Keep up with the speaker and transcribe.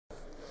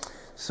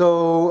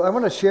So I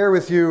want to share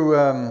with you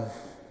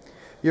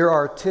your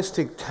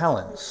artistic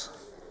talents.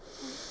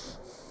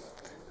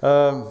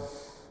 That's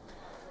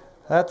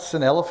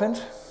an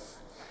elephant.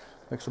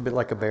 Looks a bit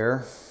like a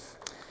bear.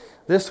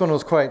 This one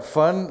was quite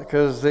fun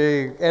because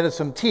they added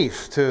some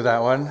teeth to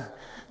that one.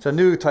 It's a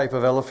new type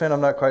of elephant.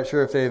 I'm not quite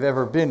sure if they've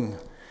ever been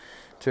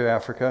to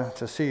Africa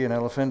to see an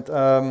elephant.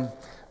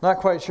 Not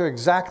quite sure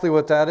exactly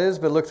what that is,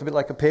 but it looks a bit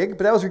like a pig.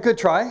 But that was a good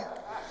try.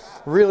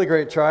 Really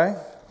great try.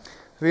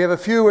 We have a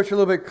few which are a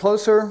little bit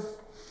closer.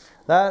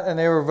 That, and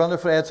they were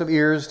wonderful to add some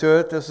ears to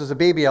it. This is a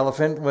baby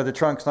elephant where the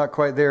trunk's not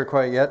quite there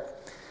quite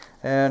yet.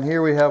 And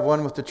here we have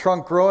one with the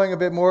trunk growing a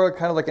bit more,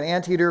 kind of like an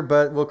anteater,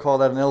 but we'll call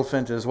that an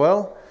elephant as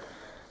well.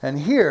 And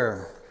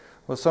here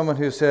was someone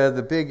who said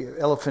the big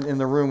elephant in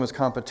the room was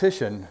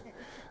competition.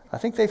 I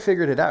think they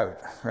figured it out,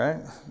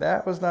 right?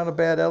 That was not a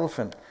bad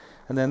elephant.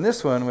 And then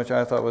this one, which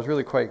I thought was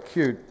really quite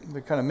cute,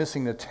 but kind of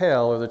missing the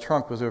tail, or the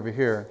trunk was over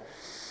here.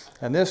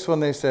 And this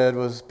one they said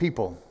was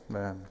people.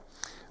 Man.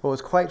 What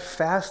was quite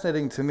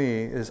fascinating to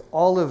me is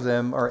all of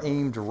them are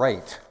aimed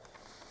right.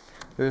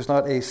 There's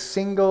not a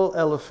single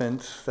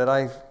elephant that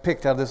I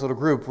picked out of this little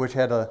group which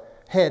had a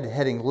head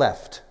heading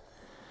left.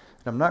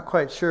 And I'm not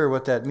quite sure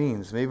what that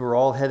means. Maybe we're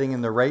all heading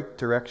in the right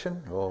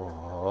direction?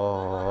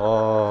 Oh,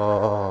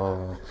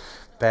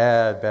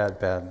 bad, bad,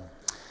 bad.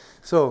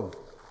 So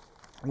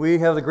we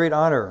have the great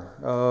honor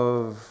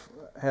of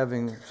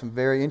having some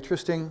very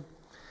interesting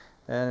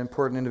and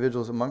important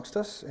individuals amongst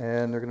us,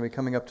 and they're going to be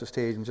coming up to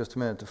stage in just a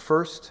minute.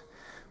 First,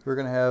 we're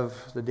going to have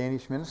the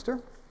Danish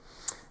minister,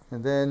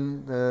 and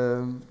then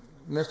the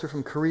minister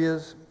from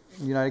Korea's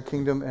United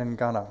Kingdom and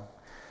Ghana.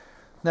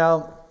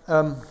 Now,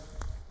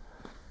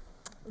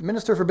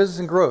 Minister for Business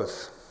and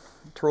Growth,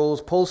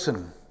 Troels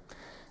Poulsen,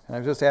 and I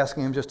was just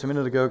asking him just a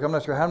minute ago, I'm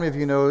not sure how many of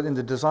you know in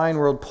the design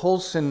world,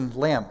 Poulsen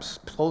lamps,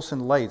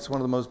 Poulsen lights,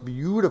 one of the most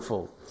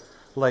beautiful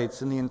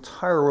lights in the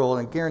entire world,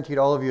 and guaranteed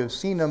all of you have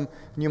seen them,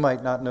 and you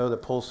might not know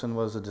that Poulsen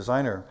was a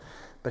designer,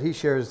 but he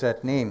shares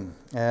that name,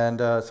 and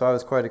so I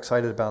was quite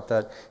excited about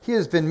that. He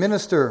has been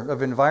Minister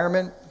of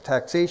Environment,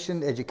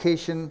 Taxation,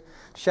 Education,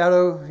 he's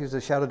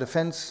the Shadow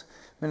Defense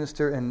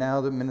Minister, and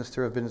now the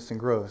Minister of Business and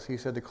Growth. He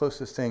said the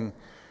closest thing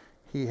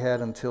he had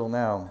until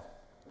now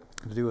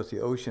to do with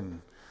the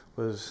ocean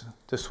was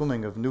the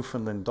swimming of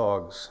Newfoundland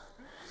dogs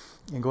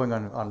and going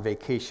on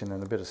vacation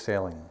and a bit of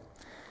sailing.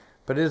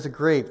 But it is a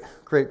great,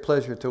 great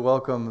pleasure to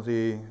welcome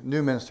the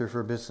new Minister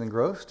for Business and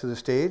Growth to the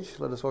stage.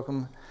 Let us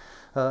welcome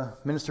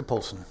Minister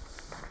Poulsen.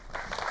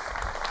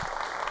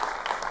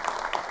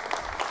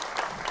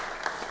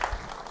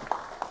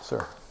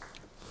 Sir.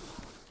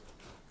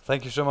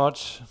 Thank you so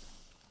much.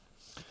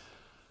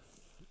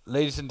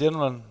 Ladies and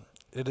gentlemen,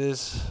 it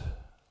is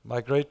my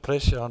great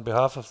pleasure on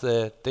behalf of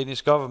the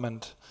Danish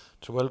government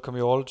to welcome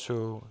you all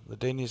to the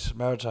Danish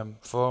Maritime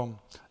Forum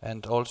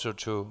and also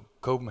to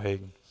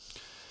Copenhagen.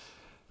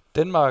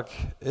 Denmark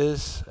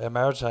is a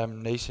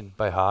maritime nation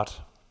by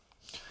heart.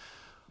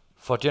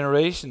 For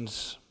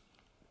generations,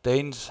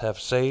 Danes have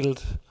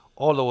sailed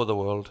all over the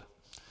world.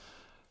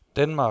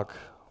 Denmark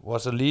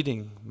was a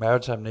leading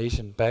maritime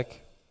nation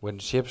back when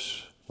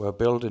ships were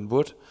built in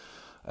wood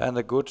and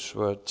the goods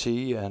were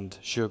tea and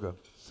sugar.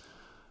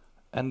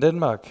 And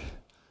Denmark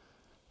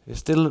is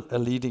still a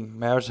leading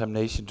maritime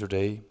nation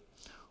today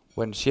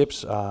when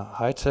ships are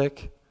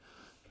high-tech,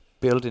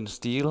 built in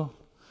steel,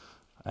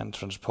 and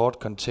transport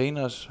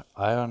containers,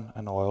 iron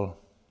and oil.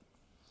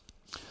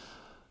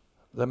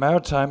 The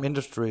maritime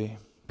industry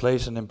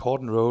plays an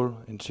important role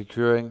in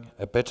securing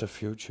a better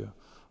future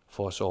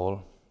for us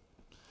all.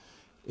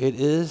 It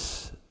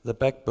is the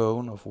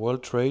backbone of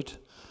world trade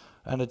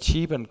and a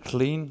cheap and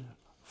clean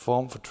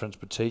form for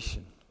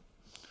transportation.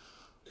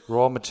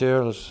 Raw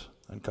materials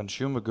and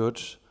consumer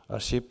goods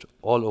are shipped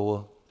all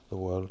over the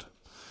world.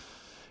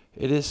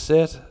 It is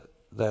said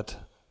that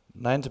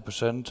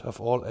 90%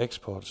 of all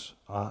exports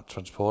are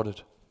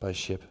transported by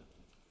ship.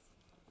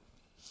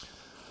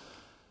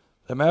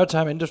 The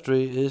maritime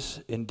industry is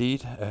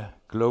indeed a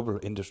global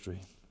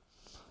industry.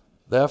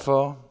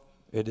 Therefore,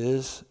 it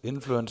is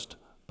influenced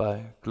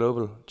by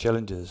global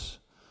challenges,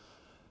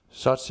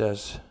 such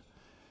as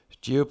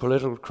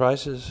geopolitical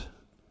crisis,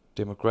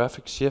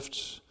 demographic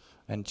shifts,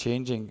 and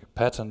changing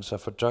patterns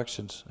of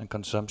production and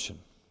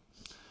consumption.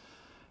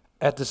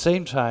 At the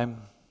same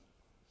time,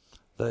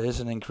 there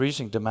is an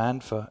increasing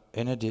demand for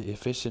energy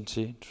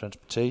efficiency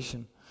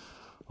transportation,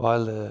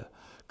 while the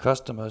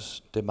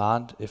customers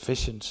demand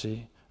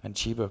efficiency and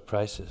cheaper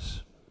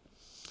prices.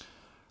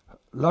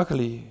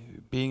 Luckily,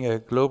 being a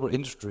global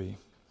industry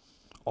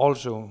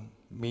also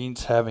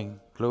means having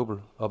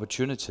global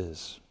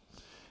opportunities.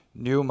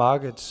 New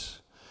markets,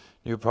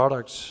 new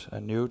products,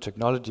 and new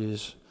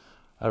technologies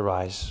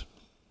arise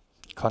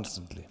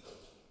constantly.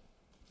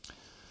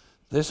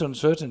 This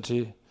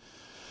uncertainty,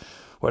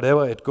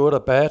 whatever it good or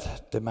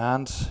bad,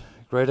 demands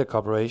greater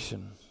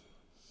cooperation,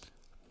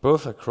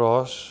 both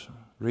across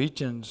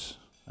regions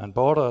and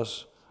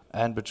borders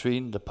and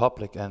between the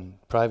public and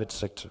private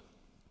sector.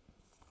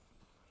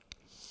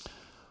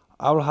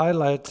 I will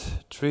highlight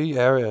 3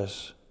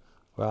 areas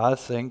where I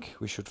think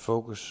we should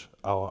focus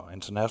our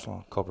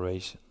international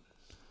cooperation.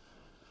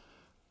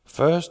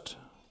 First,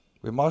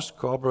 we must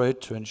cooperate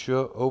to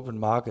ensure open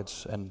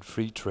markets and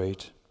free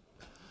trade.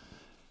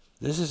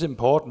 This is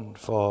important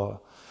for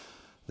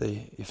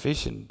the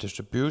efficient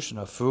distribution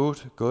of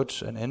food,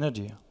 goods and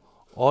energy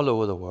all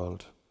over the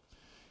world.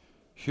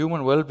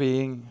 Human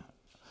well-being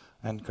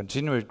and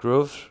continued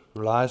growth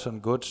relies on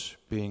goods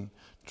being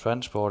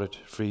transported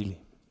freely.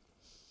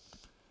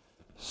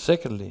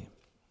 Secondly,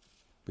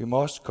 we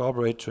must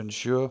cooperate to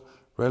ensure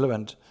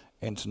relevant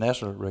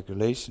international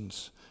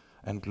regulations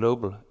and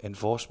global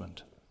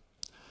enforcement.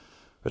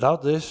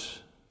 Without this,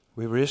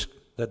 we risk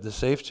that the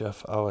safety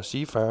of our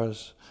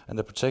seafarers and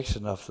the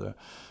protection of the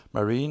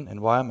marine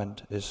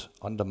environment is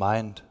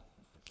undermined.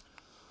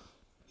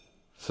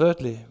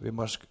 Thirdly,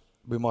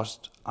 we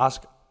must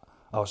ask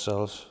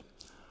ourselves,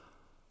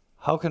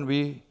 how can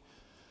we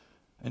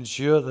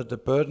ensure that the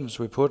burdens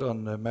we put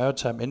on the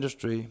maritime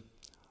industry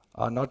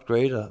are not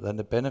greater than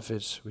the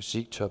benefits we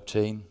seek to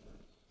obtain?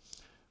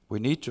 We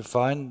need to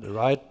find the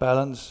right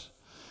balance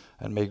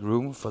and make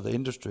room for the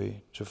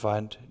industry to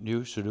find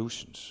new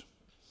solutions.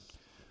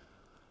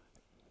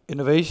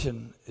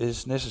 Innovation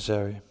is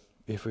necessary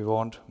if we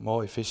want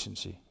more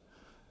efficiency,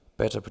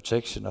 better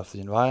protection of the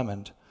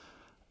environment,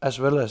 as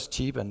well as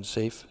cheap and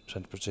safe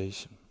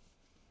transportation.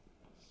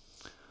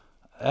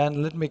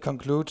 And let me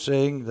conclude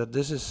saying that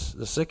this is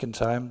the second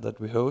time that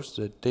we host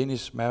the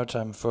Danish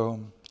Maritime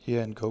Forum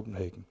here in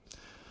Copenhagen.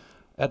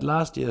 At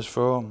last year's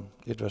forum,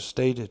 it was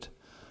stated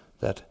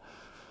that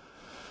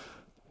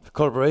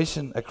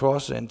collaboration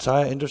across the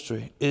entire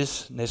industry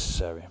is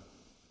necessary.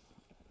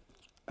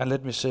 And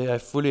let me say I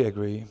fully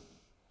agree.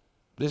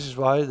 This is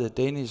why the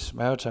Danish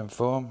Maritime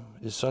Forum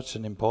is such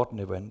an important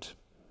event.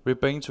 We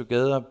bring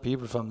together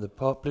people from the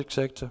public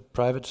sector,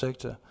 private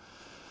sector,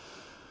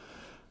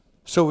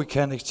 so we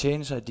can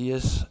exchange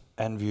ideas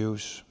and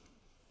views.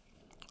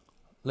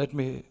 Let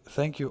me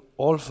thank you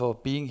all for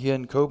being here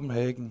in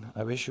Copenhagen.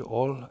 I wish you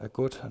all a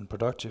good and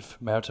productive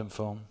Maritime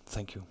Forum.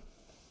 Thank you.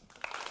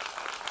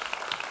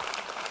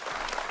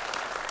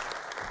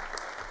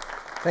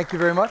 Thank you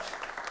very much.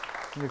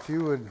 And if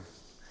you would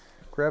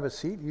grab a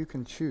seat, you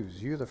can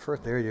choose. You the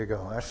first. There you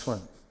go.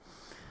 Excellent.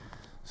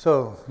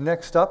 So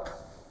next up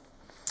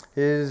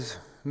is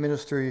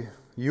Minister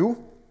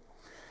Yu.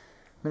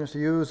 Minister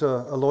Yu is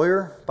a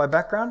lawyer by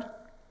background,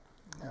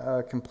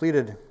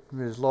 completed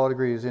his law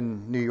degrees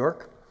in New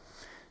York.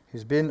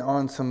 He's been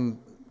on some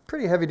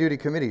pretty heavy-duty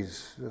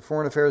committees, the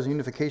Foreign Affairs and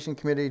Unification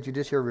Committee,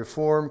 Judiciary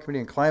Reform, Committee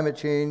on Climate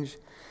Change,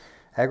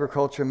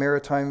 Agriculture,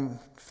 Maritime,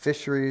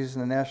 Fisheries,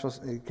 and the National...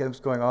 It keeps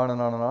going on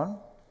and on and on.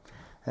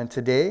 And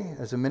today,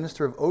 as a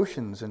Minister of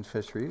Oceans and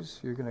Fisheries,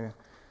 you're going to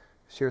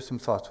share some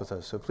thoughts with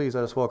us. So please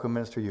let us welcome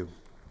Minister Yu.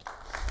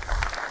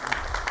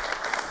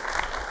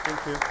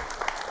 Thank you.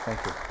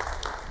 Thank you.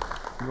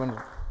 You want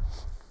to...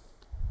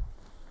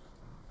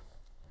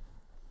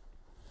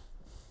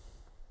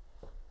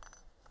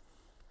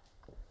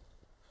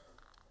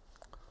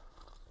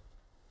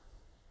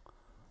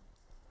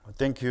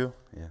 Thank you.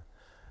 Yeah.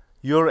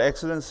 Your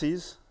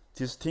Excellencies,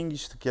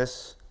 distinguished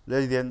guests,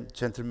 ladies and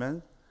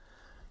gentlemen,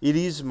 it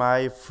is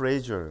my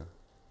pleasure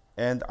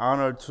and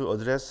honor to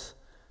address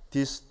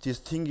this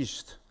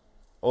distinguished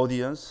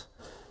audience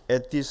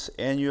at this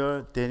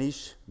annual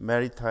Danish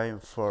Maritime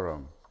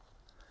Forum.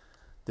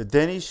 The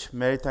Danish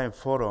Maritime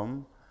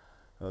Forum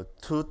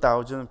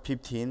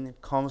 2015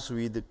 comes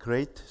with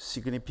great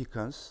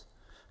significance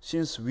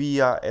since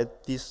we are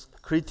at this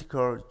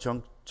critical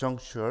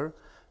juncture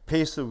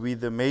faced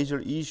with the major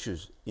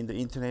issues in the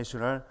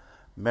international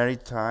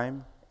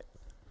maritime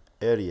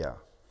area.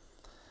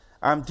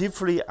 I'm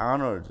deeply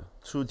honored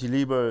to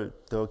deliver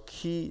the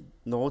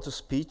keynote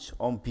speech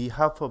on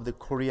behalf of the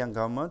Korean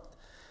government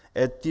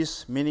at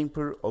this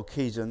meaningful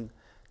occasion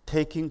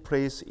taking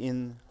place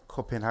in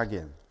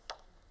Copenhagen,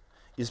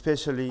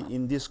 especially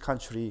in this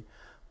country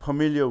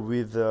familiar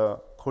with the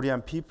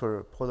Korean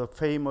people for the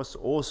famous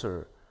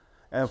author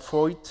and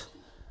poet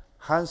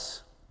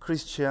Hans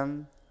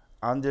Christian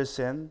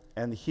Andersen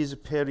and his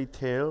fairy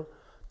tale,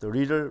 The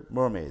Little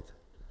Mermaid.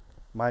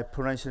 My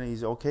pronunciation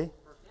is okay?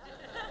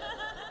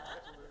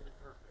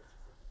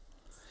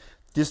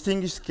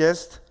 Distinguished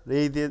guests,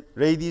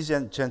 ladies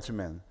and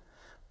gentlemen,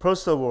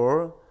 first of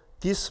all,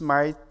 this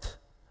might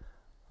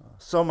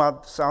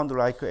somewhat sound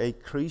like a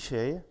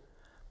cliche,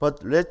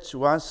 but let's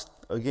once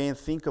again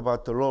think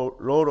about the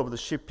role of the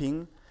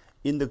shipping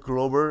in the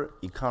global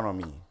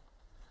economy.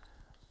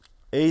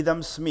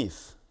 Adam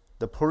Smith,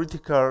 the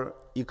political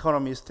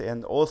economist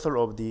and author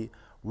of The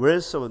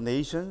Wealth of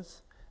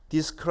Nations,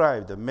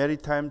 described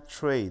maritime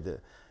trade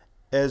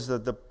as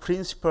the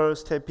principal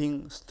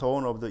stepping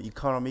stone of the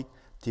economic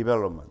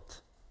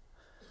development.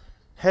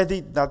 Had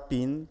it not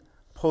been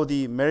for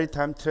the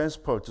maritime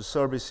transport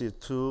services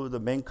to the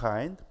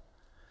mankind,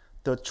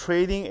 the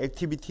trading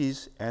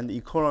activities and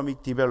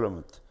economic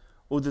development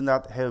would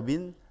not have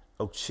been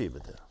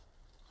achieved.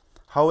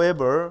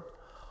 However,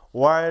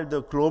 while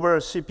the global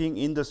shipping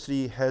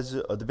industry has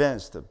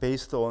advanced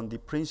based on the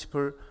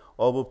principle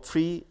of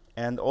free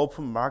and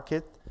open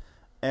market,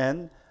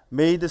 and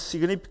made a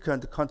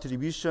significant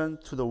contribution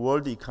to the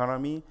world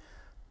economy,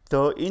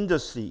 the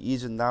industry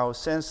is now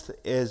sensed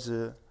as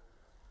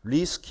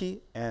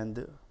risky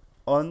and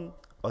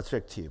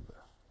unattractive.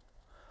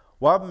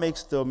 What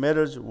makes the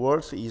matters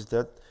worse is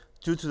that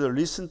due to the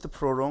recent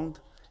prolonged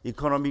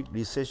economic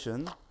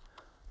recession,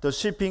 the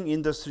shipping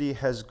industry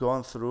has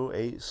gone through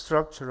a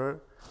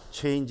structural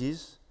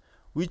changes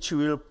which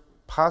will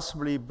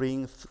possibly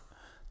bring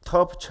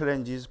tough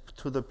challenges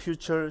to the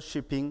future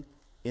shipping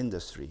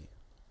industry.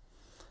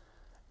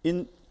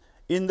 In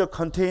the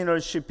container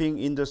shipping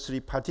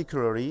industry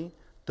particularly,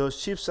 the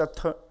ships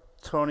are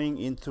turning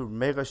into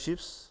mega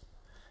ships,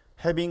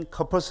 having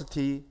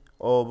capacity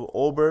of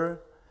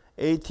over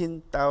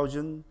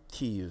 18,000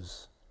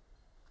 TEUs.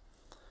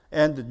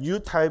 And new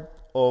type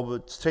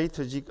of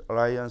strategic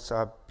alliances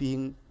are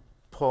being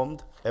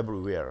formed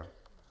everywhere.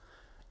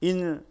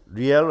 In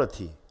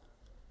reality,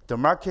 the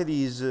market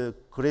is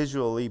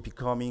gradually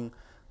becoming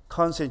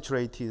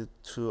concentrated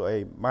to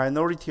a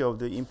minority of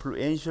the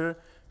influential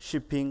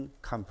shipping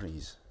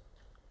companies.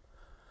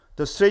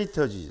 The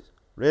strategies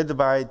led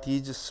by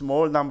these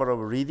small number of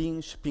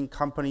leading shipping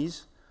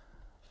companies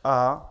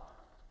are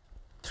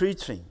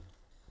threatening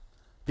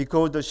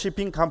because the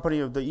shipping company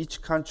of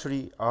each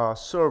country are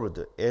served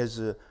as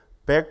a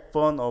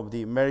backbone of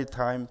the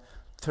maritime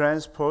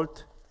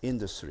transport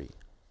industry.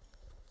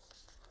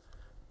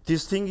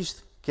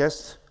 Distinguished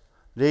guests,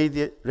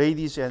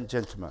 ladies and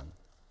gentlemen,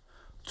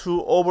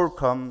 to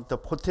overcome the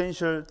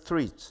potential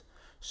threats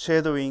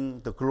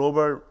shadowing the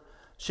global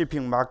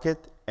shipping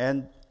market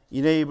and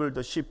enable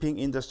the shipping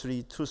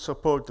industry to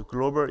support the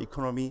global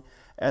economy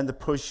and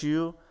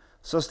pursue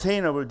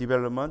sustainable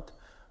development,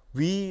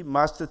 we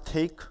must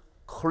take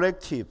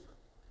collective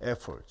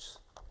efforts.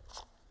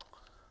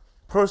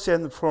 First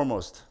and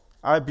foremost,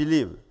 I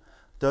believe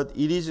that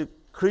it is a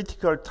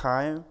critical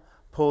time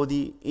for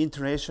the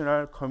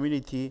international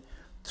community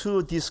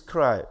to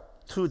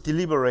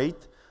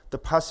deliberate the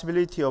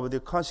possibility of the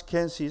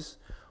consequences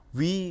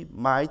we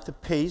might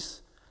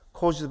face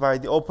caused by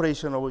the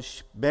operation of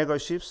mega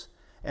ships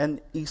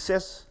and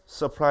excess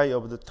supply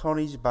of the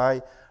tonnage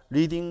by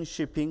leading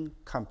shipping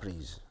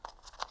companies.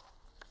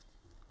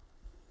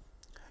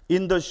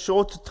 In the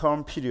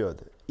short-term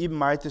period, it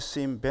might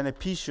seem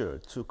beneficial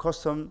to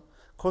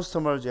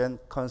customers and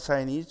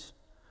consignees,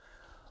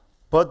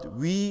 but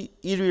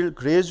it will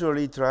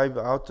gradually drive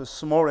out the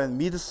small and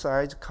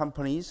mid-sized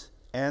companies,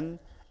 and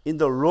in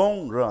the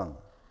long run,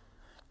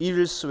 it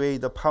will sway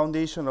the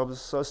foundation of the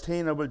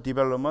sustainable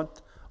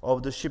development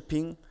of the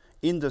shipping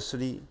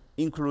industry,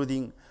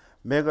 including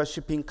mega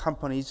shipping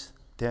companies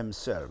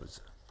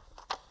themselves.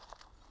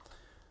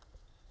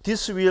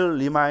 This will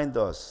remind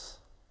us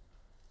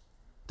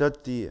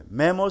that the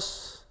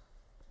mammals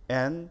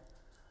and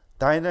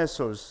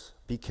dinosaurs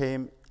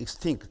became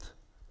extinct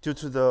due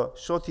to the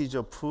shortage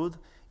of food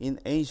in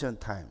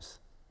ancient times.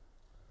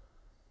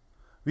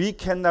 We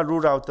cannot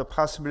rule out the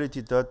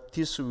possibility that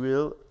this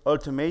will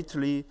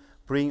ultimately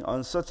bring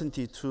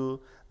uncertainty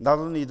to not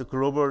only the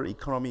global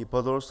economy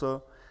but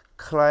also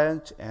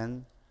clients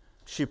and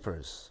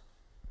shippers.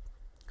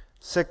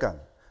 Second,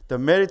 the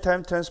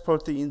maritime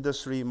transport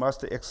industry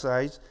must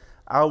exercise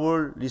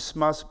our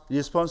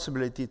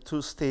responsibility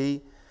to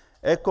stay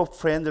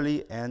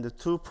eco-friendly and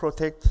to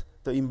protect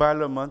the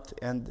environment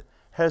and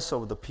health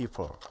of the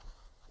people.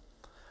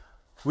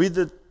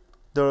 With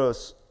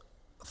the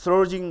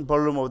surging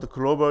volume of the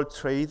global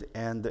trade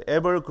and the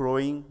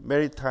ever-growing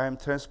maritime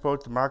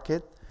transport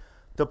market,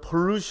 the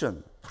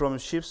pollution from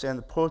ships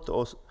and port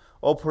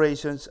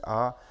operations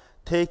are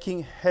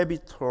taking heavy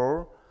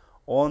toll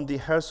on the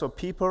health of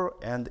people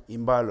and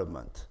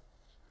environment.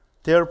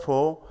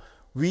 Therefore,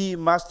 we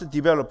must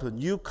develop a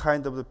new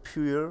kind of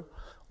fuel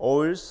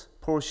oils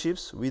for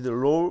ships with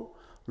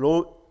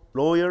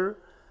lower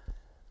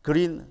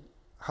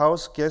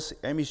greenhouse gas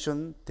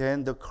emission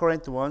than the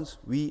current ones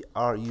we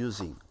are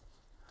using,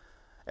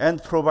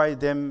 and provide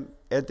them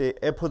at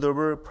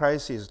affordable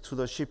prices to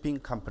the shipping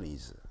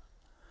companies.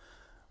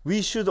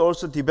 We should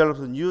also develop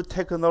new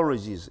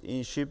technologies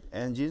in ship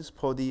engines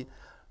for the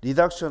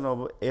reduction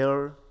of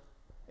air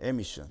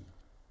emission.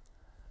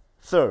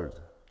 Third,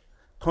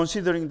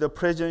 considering the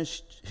present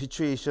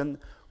situation,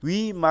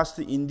 we must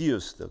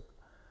induce the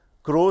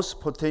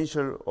growth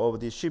potential of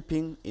the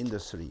shipping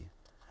industry.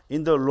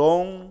 In the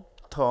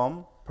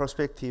long-term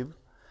perspective,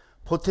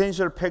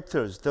 potential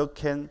factors that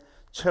can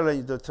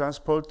challenge the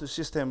transport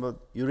system of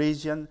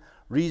Eurasian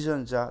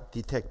regions are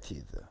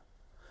detected.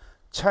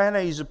 China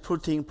is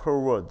putting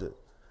forward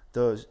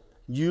the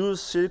new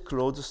Silk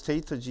Road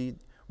strategy,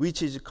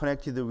 which is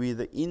connected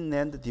with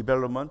inland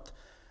development,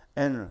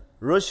 and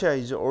Russia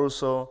is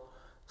also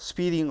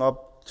speeding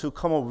up to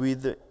come up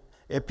with an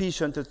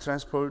efficient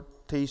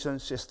transportation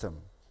system.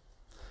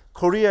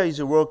 Korea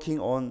is working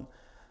on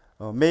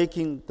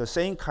making the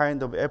same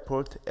kind of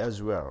effort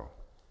as well.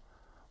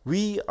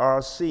 We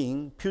are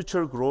seeing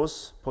future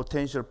growth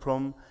potential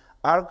from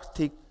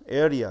Arctic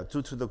area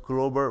due to the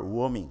global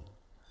warming.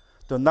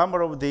 The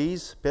number of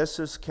days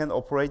vessels can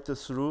operate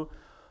through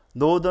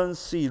northern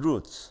sea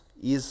routes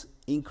is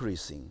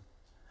increasing,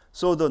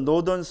 So the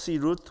Northern Sea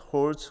route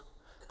holds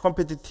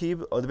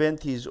competitive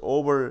advantage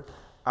over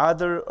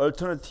other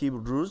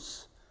alternative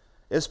routes,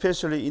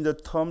 especially in the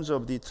terms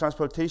of the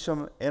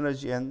transportation,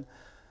 energy, and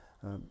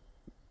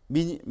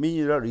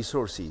mineral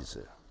resources.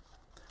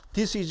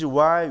 This is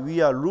why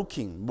we are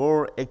looking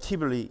more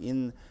actively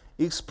in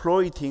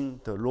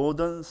exploiting the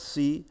Northern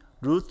Sea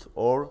route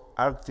or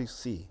Arctic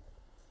Sea.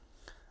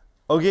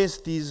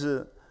 Against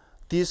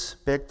this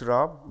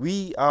backdrop,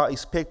 we are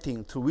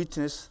expecting to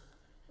witness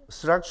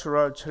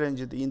structural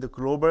challenges in the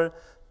global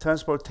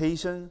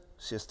transportation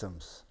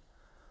systems.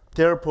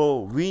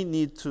 Therefore, we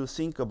need to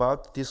think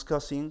about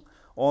discussing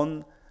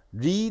on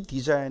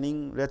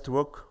redesigning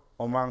network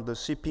among the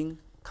shipping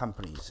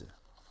companies.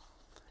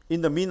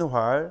 In the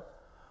meanwhile,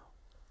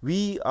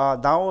 we are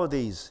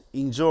nowadays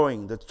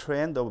enjoying the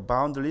trend of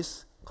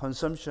boundless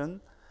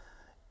consumption,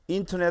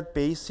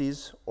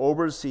 internet-based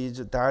overseas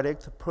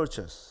direct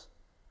purchase.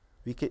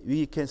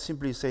 We can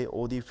simply say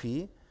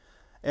ODP.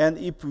 And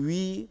if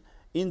we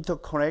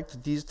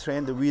interconnect this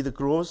trend with the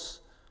growth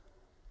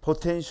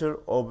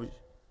potential of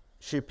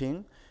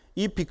shipping,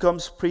 it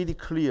becomes pretty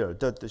clear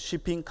that the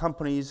shipping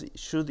companies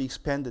should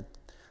expand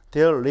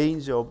their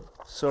range of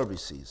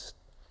services.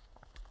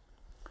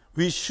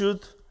 We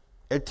should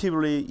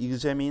actively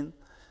examine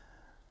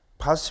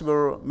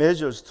possible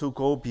measures to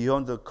go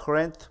beyond the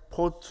current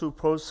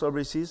port-to-port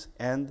services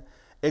and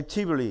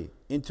actively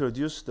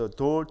introduce the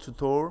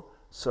door-to-door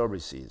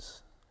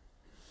services.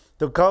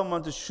 The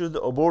government should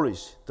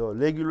abolish the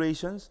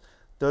regulations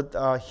that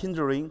are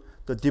hindering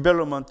the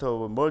development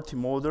of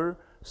multimodal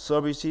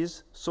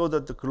services so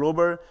that the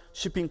global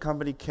shipping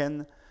company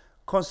can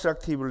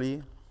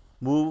constructively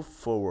move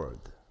forward.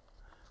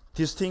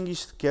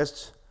 Distinguished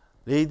guests,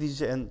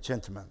 ladies and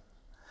gentlemen,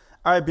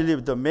 I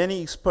believe the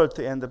many experts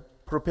and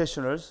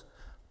professionals,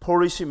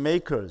 policy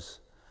makers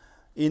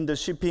in the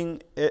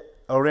shipping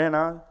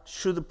arena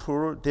should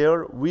pool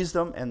their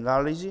wisdom and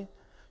knowledge,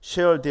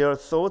 share their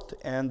thought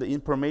and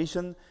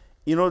information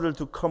in order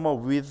to come up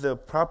with the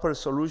proper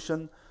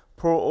solution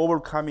for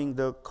overcoming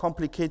the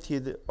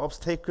complicated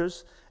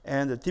obstacles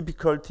and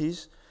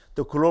difficulties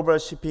the global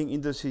shipping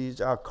industries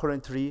are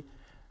currently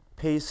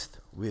faced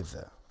with.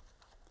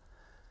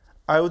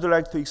 I would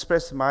like to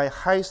express my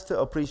highest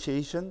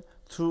appreciation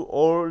to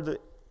all the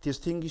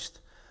distinguished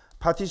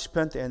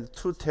participants and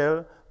to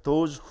tell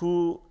those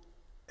who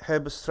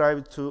have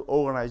strived to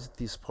organize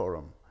this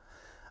forum.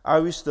 I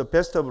wish the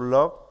best of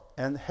luck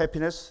and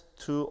happiness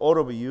to all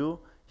of you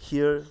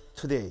here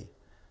today.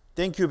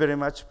 Thank you very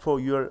much for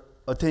your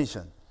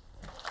attention.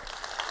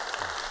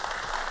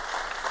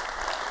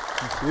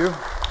 Thank you.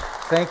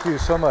 Thank you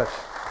so much.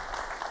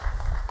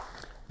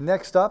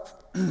 Next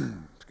up,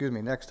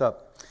 next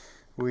up,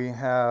 we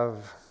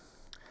have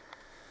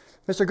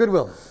Mr.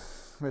 Goodwill.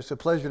 It's a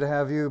pleasure to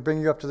have you, bring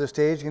you up to the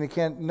stage.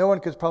 And no one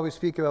could probably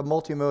speak about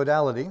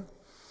multimodality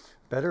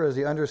better as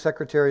the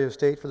Undersecretary of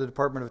State for the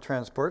Department of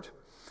Transport,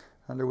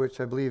 under which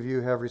I believe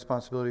you have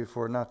responsibility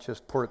for not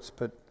just ports,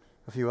 but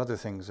a few other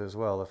things as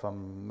well, if I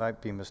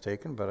might be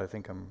mistaken, but I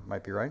think I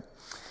might be right.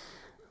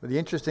 But the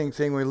interesting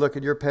thing when we look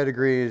at your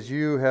pedigree is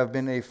you have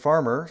been a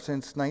farmer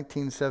since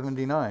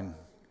 1979.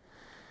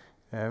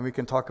 And we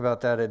can talk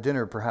about that at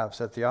dinner, perhaps,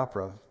 at the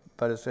opera.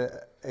 But it's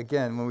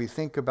again, when we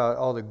think about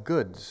all the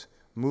goods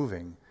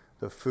moving,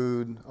 the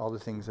food, all the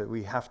things that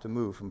we have to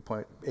move from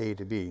point A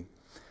to B,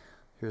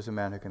 here's a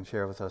man who can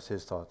share with us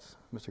his thoughts.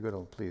 Mr.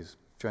 Goodwill, please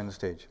join the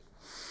stage.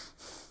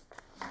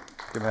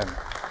 Give him a hand.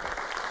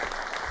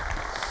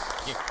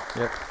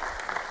 Yep.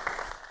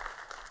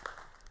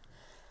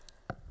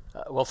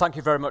 Well, thank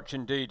you very much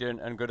indeed,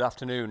 and good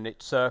afternoon.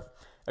 It's a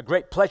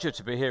great pleasure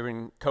to be here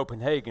in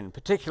Copenhagen,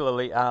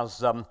 particularly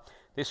as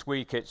this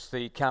week it's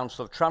the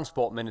Council of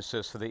Transport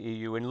Ministers for the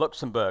EU in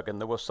Luxembourg, and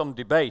there was some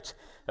debate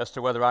as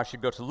to whether I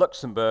should go to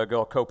Luxembourg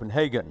or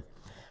Copenhagen.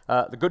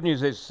 The good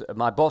news is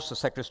my boss, the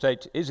Secretary of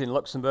State, is in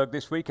Luxembourg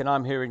this week, and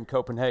I'm here in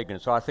Copenhagen,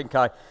 so I think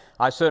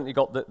I certainly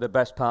got the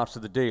best part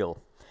of the deal.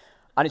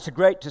 And it's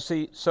great to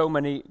see so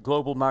many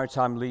global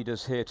maritime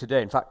leaders here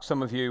today. In fact,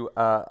 some of you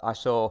I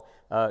saw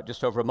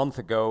just over a month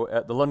ago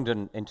at the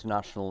London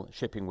International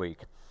Shipping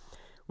Week.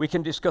 We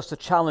can discuss the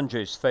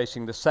challenges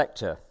facing the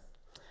sector.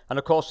 And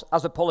of course,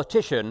 as a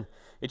politician,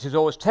 it is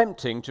always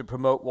tempting to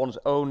promote one's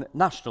own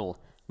national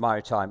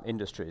maritime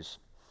industries.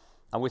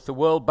 And with the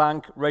World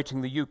Bank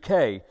rating the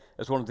UK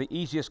as one of the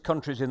easiest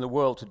countries in the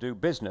world to do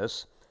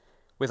business,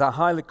 with our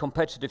highly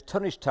competitive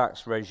tonnage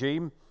tax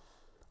regime,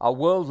 our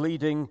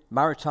world-leading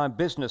maritime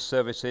business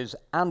services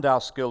and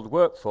our skilled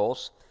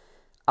workforce,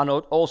 and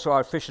also our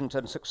efficient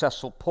and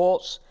successful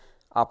ports,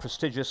 our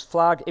prestigious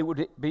flag, it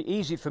would be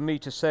easy for me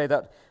to say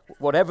that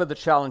whatever the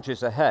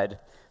challenges ahead,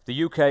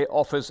 the UK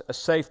offers a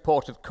safe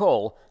port of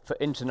call for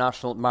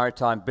international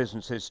maritime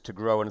businesses to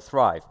grow and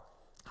thrive.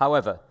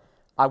 However,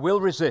 I will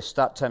resist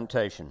that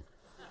temptation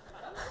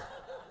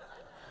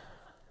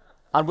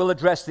and will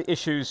address the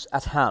issues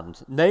at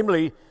hand,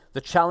 namely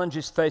the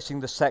challenges facing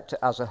the sector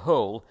as a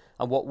whole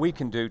and what we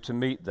can do to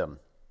meet them.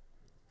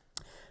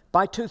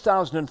 By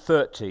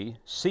 2030,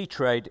 sea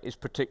trade is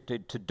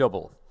predicted to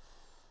double.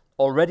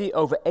 Already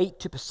over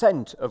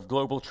 80% of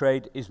global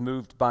trade is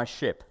moved by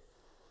ship.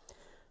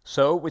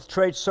 So, with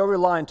trade so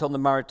reliant on the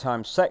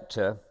maritime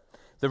sector,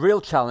 the real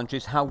challenge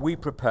is how we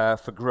prepare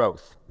for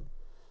growth.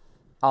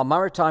 Our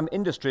maritime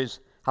industries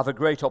have a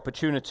great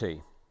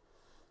opportunity.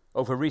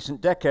 Over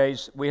recent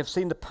decades, we have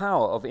seen the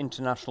power of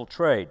international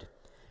trade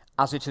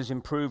as it has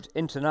improved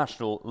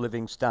international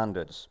living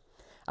standards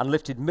and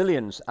lifted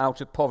millions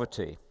out of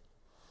poverty.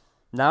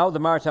 Now, the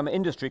maritime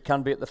industry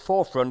can be at the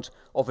forefront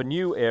of a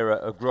new era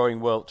of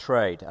growing world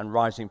trade and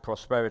rising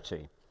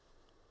prosperity.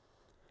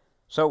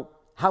 So,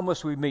 how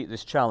must we meet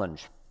this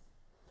challenge?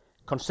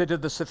 Consider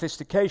the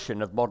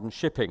sophistication of modern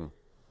shipping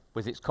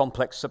with its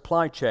complex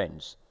supply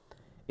chains,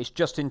 its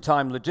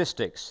just-in-time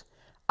logistics,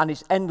 and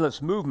its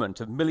endless movement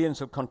of millions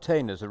of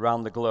containers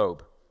around the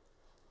globe.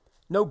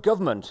 No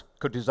government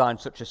could design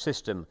such a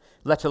system,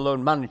 let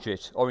alone manage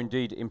it or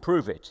indeed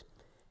improve it.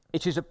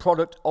 It is a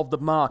product of the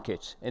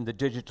market in the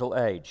digital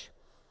age.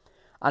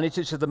 And it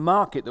is to the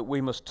market that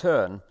we must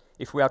turn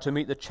if we are to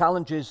meet the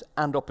challenges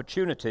and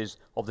opportunities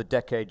of the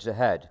decades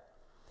ahead,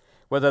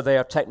 whether they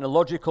are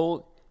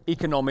technological,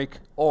 economic,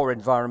 or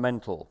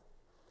environmental.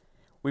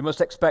 We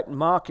must expect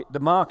the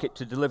market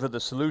to deliver the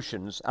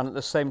solutions, and at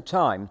the same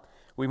time,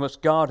 we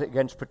must guard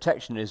against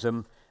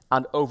protectionism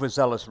and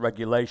overzealous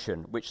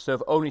regulation, which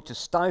serve only to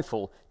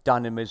stifle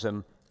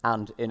dynamism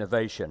and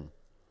innovation.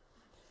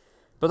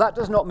 But that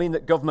does not mean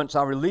that governments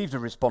are relieved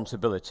of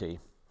responsibility,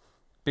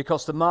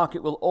 because the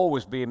market will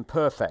always be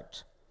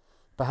imperfect,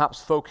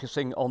 perhaps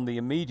focusing on the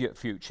immediate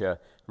future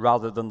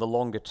rather than the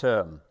longer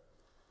term.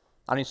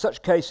 And in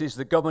such cases,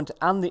 the government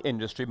and the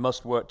industry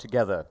must work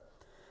together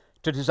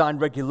to design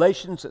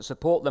regulations that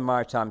support the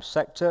maritime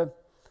sector,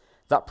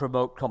 that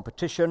promote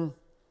competition,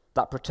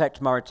 that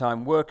protect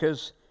maritime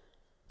workers,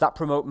 that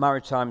promote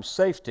maritime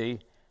safety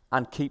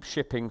and keep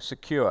shipping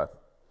secure,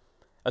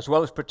 as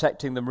well as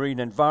protecting the marine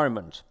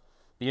environment.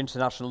 The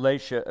international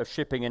nature of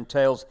shipping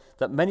entails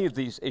that many of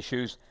these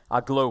issues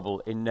are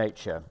global in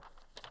nature.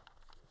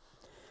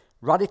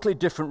 Radically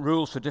different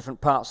rules for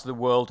different parts of the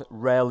world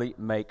rarely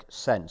make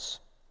sense.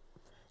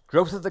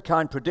 Growth of the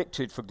kind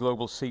predicted for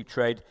global sea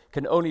trade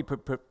can only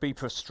be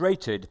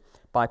frustrated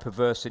by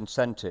perverse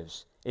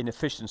incentives,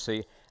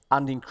 inefficiency,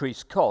 and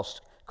increased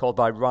cost caused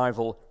by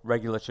rival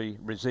regulatory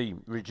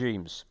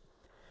regimes.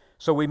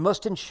 So we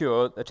must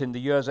ensure that in the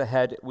years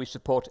ahead we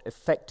support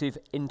effective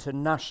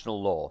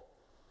international law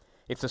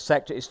if the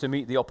sector is to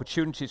meet the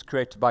opportunities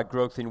created by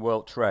growth in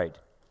world trade.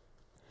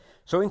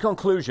 So in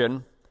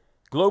conclusion,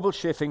 global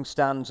shipping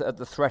stands at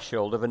the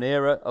threshold of an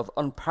era of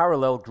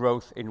unparalleled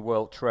growth in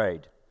world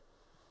trade.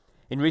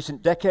 In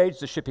recent decades,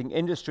 the shipping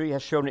industry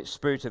has shown its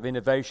spirit of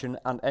innovation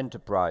and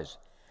enterprise,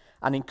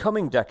 and in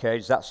coming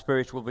decades, that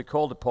spirit will be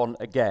called upon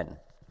again.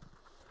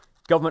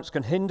 Governments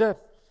can hinder,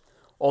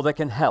 or they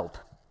can help,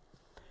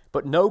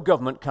 but no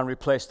government can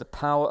replace the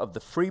power of the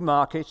free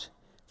market,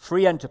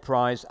 free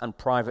enterprise, and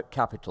private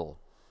capital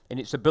in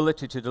its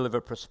ability to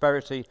deliver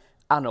prosperity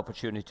and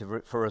opportunity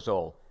for us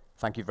all.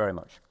 Thank you very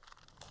much.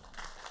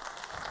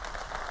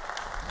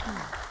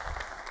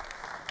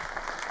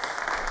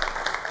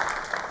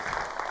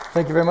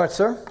 Thank you very much,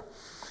 sir.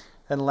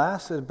 And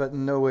last, but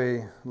in no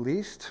way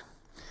least,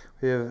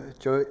 we have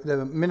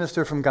the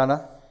Minister from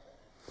Ghana,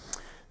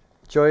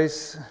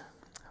 Joyce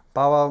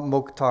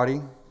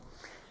Bawah-Mogtari.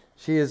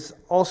 She is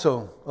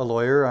also a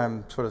lawyer.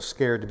 I'm sort of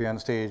scared to be on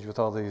stage with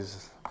all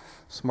these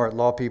smart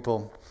law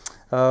people.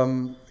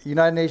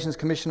 United Nations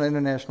Commission on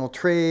International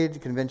Trade,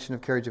 Convention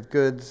of Carriage of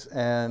Goods,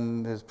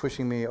 and is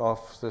pushing me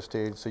off the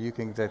stage so you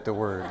can get the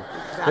word.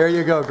 There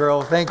you go,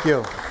 girl. Thank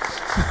you.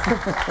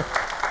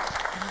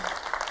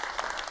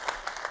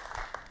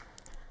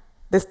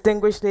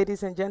 Distinguished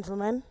ladies and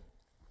gentlemen,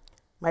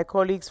 my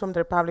colleagues from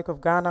the Republic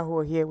of Ghana who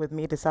are here with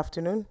me this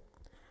afternoon,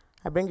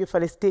 I bring you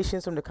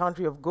felicitations from the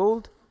country of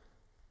gold,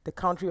 the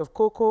country of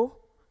cocoa,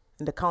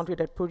 and the country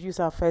that produced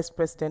our first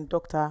president,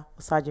 Dr.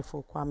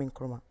 Osagyefo Kwame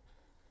Nkrumah.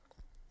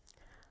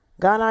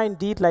 Ghana,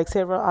 indeed, like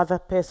several other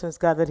persons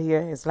gathered here,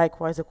 is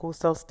likewise a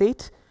coastal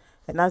state.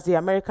 And as the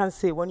Americans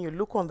say, when you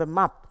look on the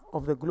map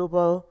of the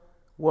global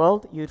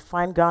world, you'd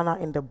find Ghana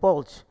in the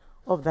bulge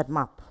of that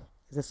map.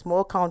 It's a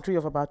small country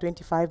of about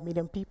 25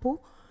 million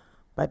people,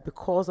 but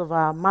because of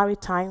our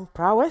maritime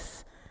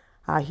prowess,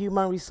 our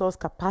human resource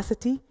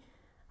capacity,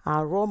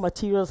 our raw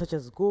materials such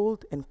as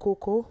gold and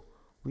cocoa,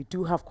 we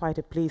do have quite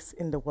a place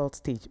in the world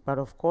stage. But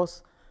of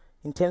course,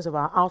 in terms of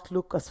our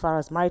outlook as far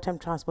as maritime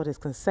transport is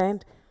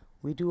concerned,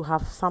 we do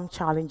have some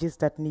challenges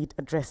that need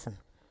addressing.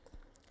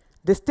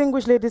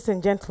 Distinguished ladies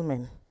and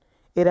gentlemen,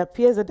 it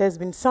appears that there's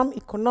been some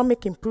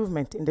economic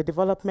improvement in the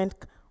development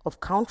of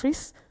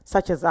countries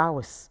such as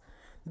ours.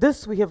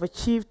 This we have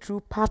achieved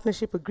through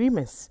partnership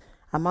agreements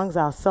amongst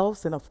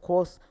ourselves and, of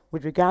course,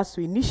 with regards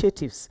to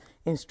initiatives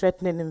in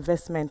strengthening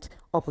investment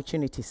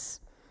opportunities.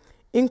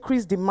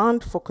 Increased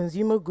demand for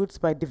consumer goods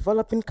by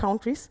developing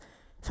countries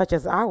such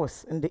as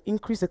ours and the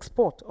increased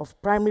export of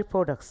primary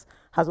products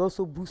has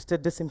also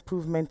boosted this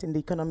improvement in the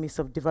economies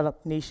of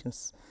developed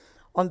nations.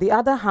 On the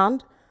other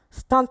hand,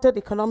 stunted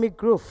economic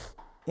growth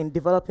in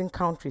developing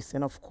countries,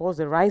 and of course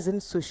the rising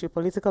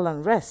socio-political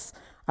unrest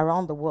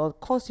around the world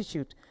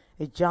constitute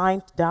a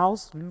giant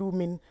dowse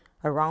looming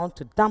around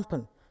to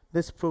dampen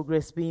this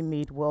progress being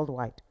made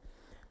worldwide.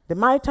 The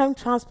maritime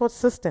transport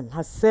system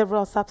has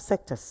several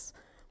subsectors,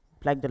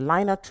 like the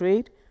liner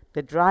trade,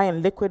 the dry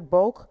and liquid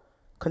bulk,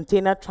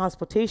 container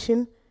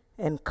transportation,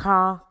 and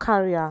car,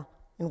 carrier,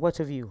 and what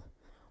have you.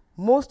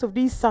 Most of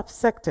these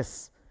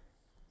subsectors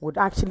would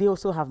actually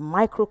also have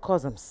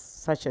microcosms,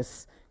 such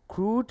as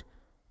crude,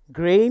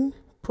 grain,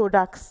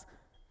 products,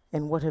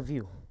 and what have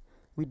you.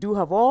 We do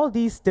have all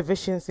these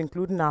divisions,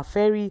 including our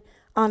ferry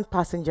and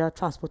passenger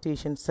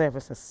transportation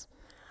services.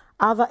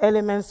 Other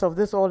elements of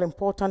this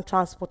all-important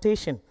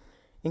transportation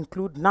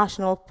include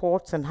national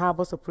ports and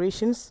harbors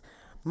operations,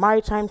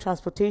 maritime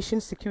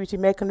transportation, security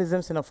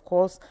mechanisms, and of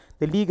course,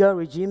 the legal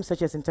regimes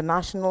such as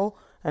international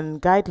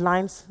and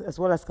guidelines, as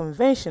well as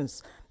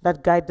conventions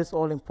that guide this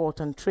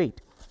all-important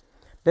trade.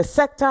 The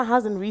sector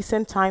has in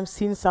recent times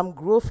seen some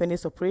growth in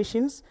its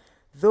operations,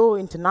 though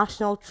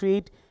international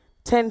trade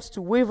tends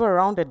to waver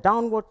around a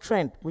downward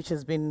trend, which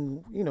has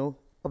been,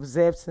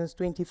 observed since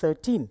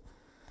 2013.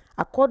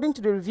 According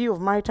to the review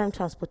of maritime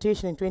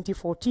transportation in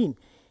 2014,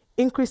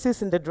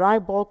 increases in the dry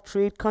bulk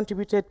trade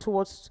contributed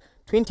towards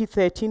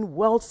 2013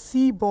 world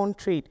seaborne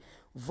trade,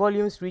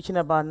 volumes reaching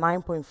about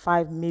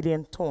 9.5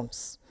 million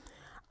tons.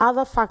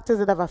 Other factors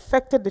that have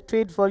affected the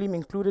trade volume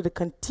included the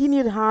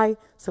continued high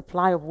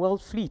supply of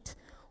world fleet,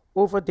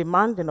 over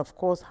demand, and of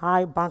course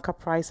high bunker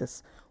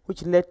prices,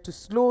 which led to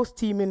slow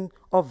steaming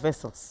of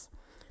vessels.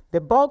 The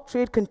bulk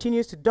trade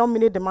continues to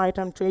dominate the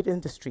maritime trade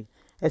industry,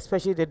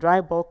 especially the dry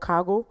bulk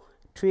cargo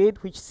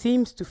trade, which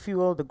seems to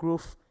fuel the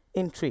growth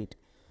in trade.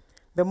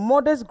 The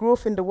modest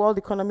growth in the world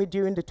economy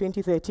during the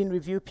 2013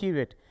 review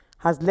period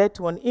has led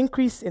to an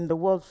increase in the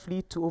world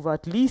fleet to over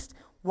at least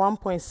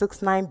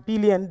 1.69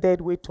 billion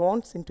deadweight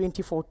tons in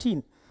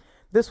 2014.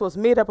 This was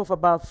made up of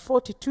about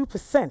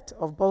 42%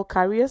 of bulk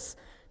carriers,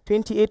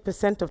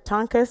 28% of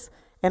tankers,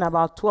 and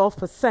about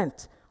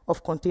 12%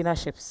 of container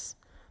ships.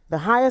 The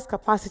highest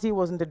capacity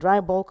was in the dry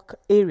bulk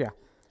area,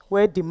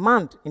 where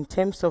demand in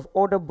terms of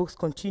order books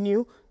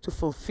continue to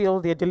fulfill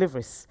their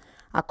deliveries.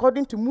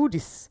 According to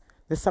Moody's,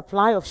 the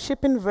supply of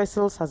shipping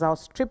vessels has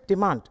outstripped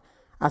demand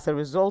as a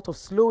result of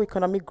slow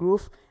economic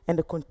growth and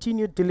the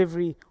continued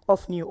delivery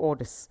of new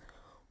orders.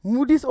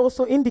 Moody's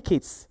also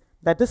indicates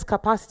that this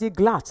capacity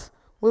glut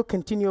will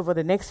continue over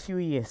the next few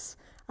years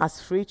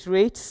as freight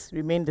rates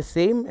remain the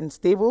same and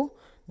stable,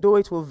 though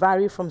it will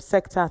vary from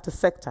sector to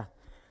sector.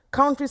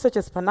 Countries such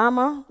as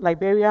Panama,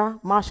 Liberia,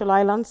 Marshall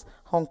Islands,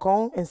 Hong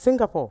Kong, and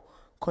Singapore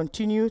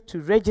continue to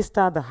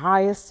register the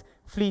highest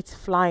fleet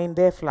flying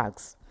their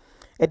flags.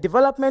 A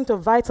development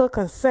of vital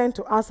concern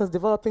to us as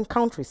developing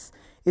countries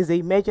is the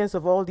emergence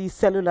of all these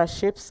cellular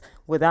ships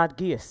without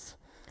gears.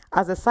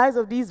 As the size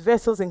of these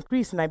vessels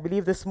increase, and I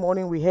believe this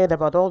morning we heard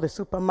about all the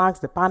Supermax,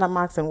 the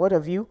Panamax, and what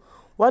have you,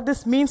 what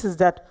this means is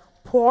that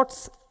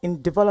ports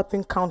in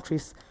developing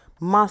countries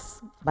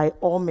must, by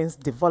all means,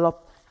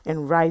 develop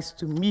and rise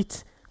to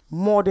meet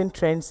modern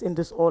trends in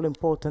this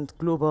all-important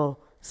global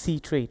sea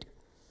trade.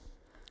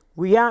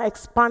 We are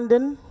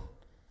expanding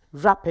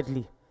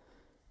rapidly,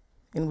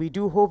 and we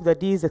do hope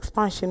that these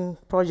expansion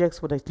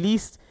projects would at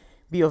least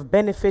be of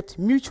benefit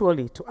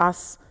mutually to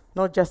us,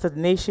 not just as a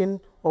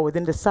nation or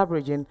within the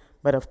sub-region,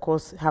 but of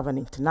course have an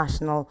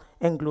international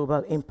and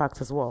global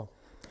impact as well.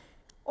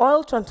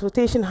 Oil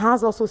transportation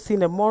has also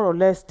seen a more or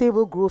less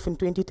stable growth in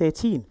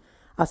 2013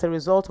 as a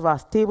result of our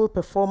stable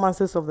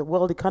performances of the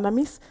world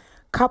economies,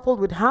 coupled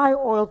with high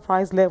oil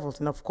price levels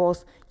and of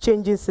course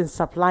changes in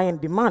supply and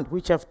demand,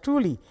 which have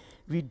truly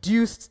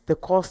reduced the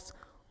cost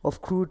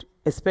of crude,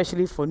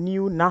 especially for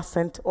new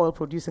nascent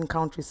oil-producing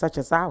countries such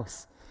as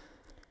ours.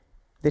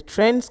 The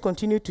trends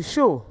continue to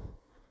show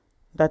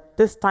that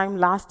this time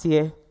last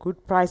year,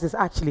 crude prices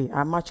actually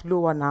are much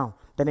lower now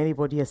than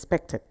anybody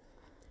expected.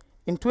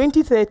 In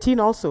 2013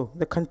 also,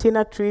 the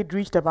container trade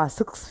reached about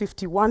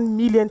 651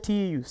 million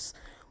TEUs,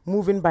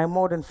 moving by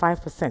more than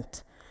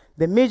 5%.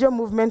 The major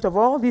movement of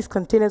all these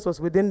containers was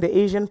within the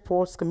Asian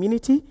ports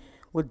community,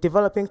 with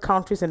developing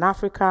countries in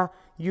Africa,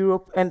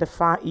 Europe, and the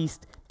Far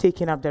East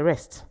taking up the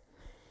rest.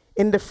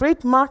 In the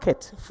freight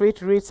market,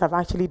 freight rates have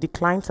actually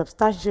declined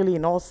substantially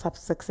in all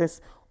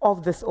subsectors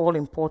of this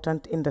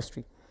all-important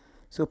industry.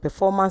 So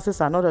performances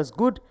are not as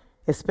good,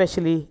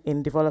 especially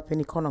in developing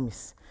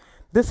economies.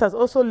 This has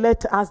also led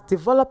to us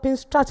developing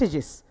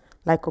strategies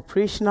like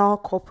operational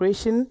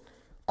cooperation,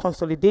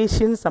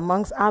 consolidations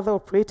amongst other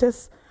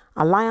operators,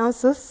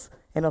 alliances,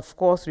 and of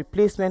course,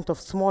 replacement of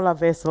smaller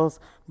vessels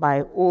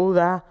by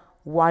older,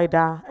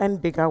 wider,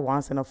 and bigger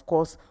ones. And of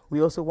course,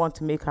 we also want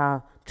to make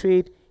our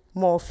trade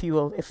more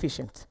fuel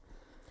efficient.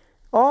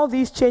 All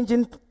these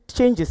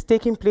changes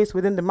taking place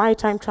within the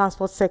maritime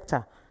transport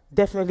sector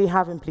definitely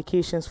have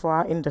implications for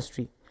our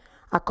industry.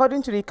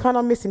 According to the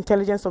Economist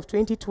Intelligence of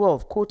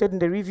 2012, quoted in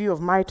the Review of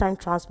Maritime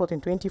Transport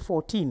in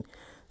 2014,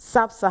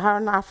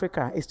 Sub-Saharan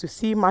Africa is to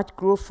see much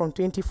growth from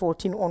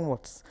 2014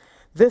 onwards.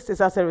 This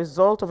is as a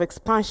result of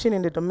expansion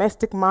in the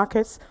domestic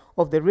markets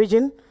of the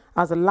region,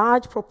 as a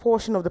large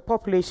proportion of the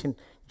population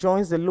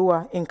joins the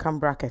lower income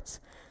brackets.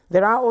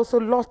 There are also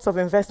lots of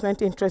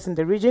investment interest in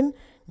the region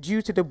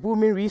due to the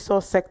booming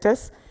resource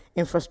sectors,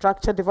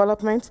 infrastructure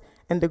development,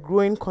 and the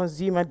growing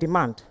consumer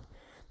demand.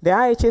 The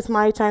IHS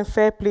Maritime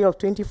Fair Play of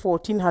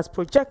 2014 has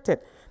projected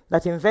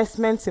that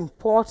investments in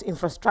port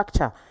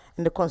infrastructure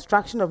and the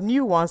construction of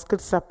new ones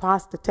could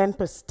surpass the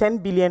 10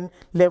 billion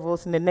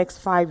levels in the next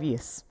 5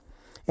 years,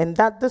 and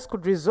that this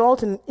could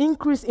result in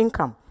increased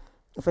income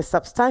of a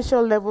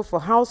substantial level for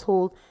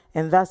household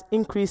and thus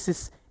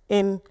increases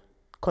in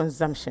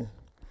consumption.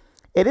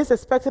 It is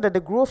expected that the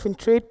growth in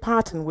trade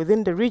pattern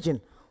within the region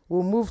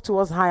will move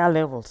towards higher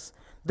levels.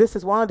 This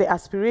is one of the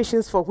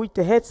aspirations for which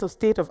the heads of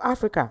state of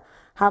Africa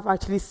have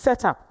actually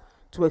set up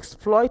to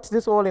exploit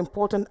this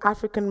all-important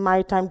African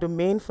maritime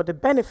domain for the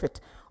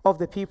benefit of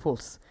the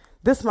peoples.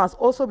 This must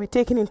also be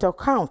taken into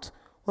account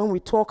when we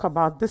talk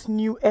about this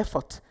new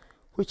effort,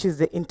 which is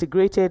the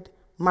integrated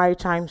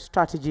maritime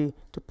strategy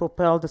to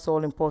propel this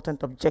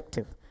all-important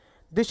objective.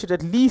 This should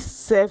at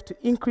least serve to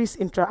increase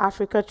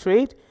intra-Africa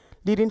trade,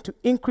 leading to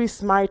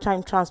increased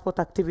maritime transport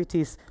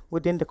activities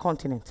within the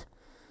continent.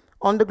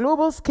 On the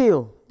global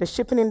scale, the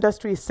shipping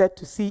industry is set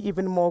to see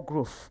even more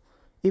growth,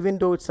 even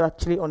though it's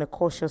actually on a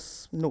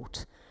cautious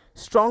note.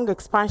 Strong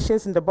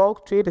expansions in the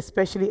bulk trade,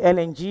 especially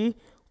LNG,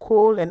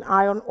 coal, and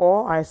iron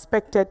ore, are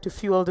expected to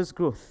fuel this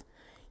growth.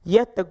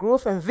 Yet the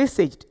growth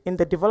envisaged in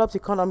the developed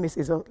economies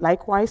is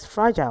likewise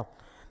fragile.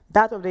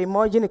 That of the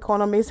emerging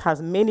economies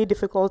has many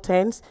difficult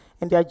turns,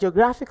 and there are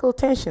geographical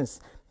tensions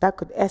that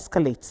could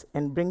escalate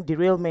and bring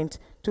derailment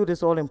to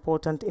this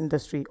all-important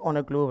industry on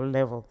a global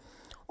level.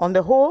 On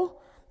the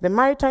whole, the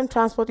maritime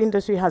transport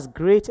industry has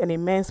great and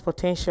immense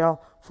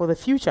potential for the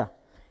future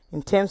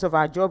in terms of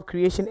our job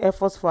creation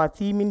efforts for our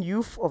teeming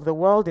youth of the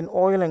world in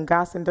oil and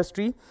gas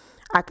industry,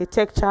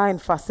 architecture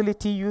and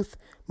facility youth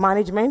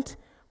management,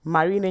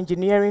 marine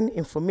engineering,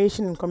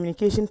 information and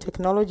communication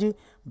technology,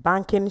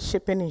 banking,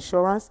 shipping,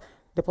 insurance.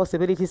 The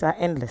possibilities are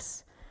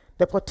endless.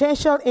 The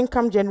potential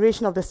income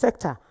generation of the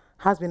sector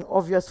has been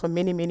obvious for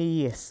many, many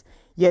years,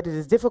 yet it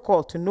is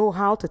difficult to know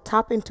how to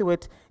tap into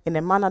it in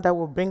a manner that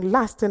will bring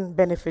lasting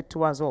benefit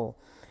to us all.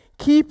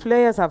 Key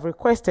players have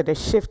requested a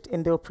shift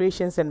in the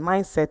operations and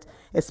mindset,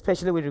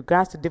 especially with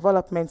regards to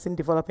developments in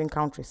developing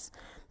countries.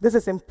 This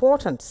is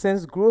important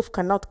since growth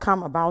cannot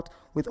come about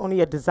with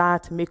only a desire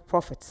to make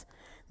profits.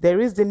 There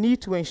is the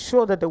need to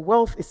ensure that the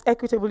wealth is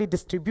equitably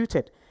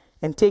distributed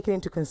and taking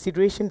into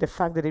consideration the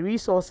fact that the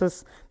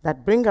resources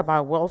that bring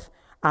about wealth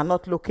are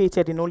not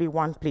located in only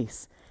one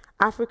place.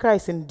 Africa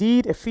is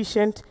indeed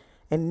efficient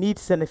and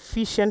needs an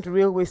efficient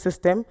railway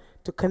system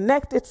to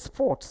connect its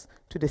ports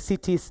to the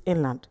cities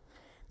inland.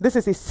 This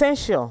is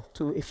essential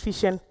to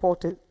efficient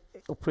port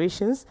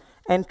operations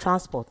and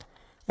transport.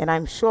 And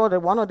I'm sure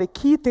that one of the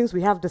key things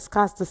we have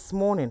discussed this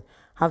morning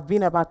have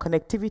been about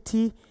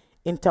connectivity,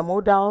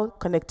 intermodal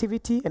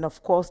connectivity, and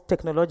of course,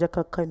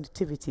 technological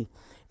connectivity.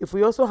 If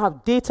we also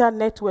have data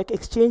network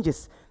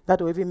exchanges,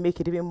 that will even make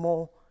it even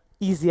more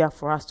easier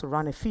for us to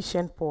run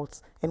efficient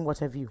ports and what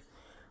have you.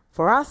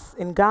 For us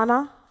in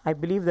Ghana, I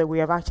believe that we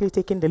have actually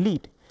taken the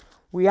lead.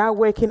 We are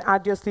working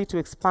arduously to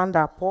expand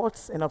our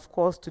ports and of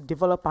course to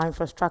develop our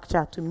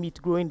infrastructure to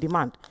meet growing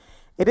demand.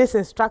 It is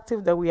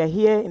instructive that we are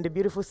here in the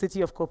beautiful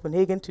city of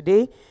Copenhagen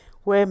today,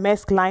 where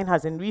Maersk Line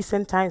has in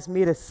recent times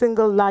made a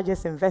single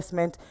largest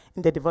investment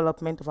in the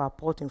development of our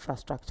port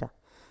infrastructure.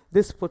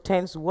 This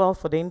portends well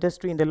for the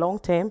industry in the long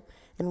term,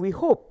 and we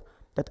hope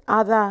that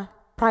other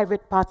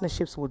private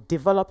partnerships will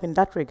develop in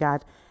that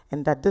regard,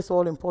 and that this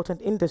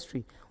all-important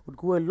industry would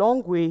go a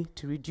long way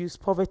to reduce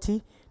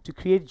poverty, to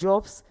create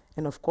jobs,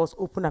 and of course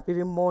open up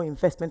even more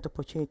investment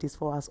opportunities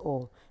for us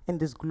all in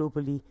this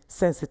globally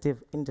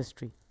sensitive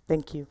industry.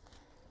 Thank you.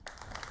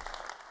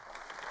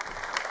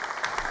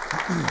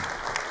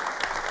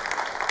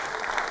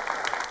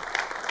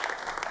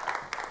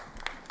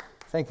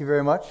 Thank you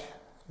very much.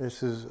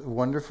 This is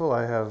wonderful.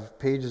 I have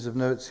pages of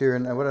notes here,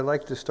 and what I'd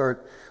like to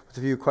start with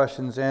a few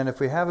questions, and if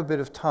we have a bit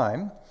of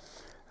time,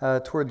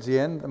 towards the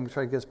end, I'm going to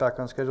try to get us back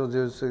on schedule.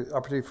 There's an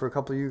opportunity for a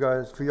couple of you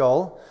guys, for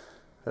y'all,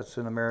 that's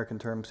an American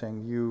term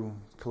saying you,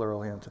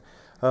 plural,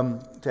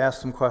 to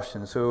ask some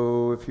questions.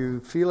 So if you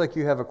feel like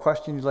you have a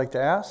question you'd like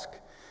to ask,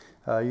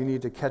 you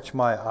need to catch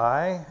my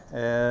eye,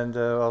 and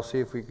I'll see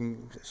if we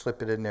can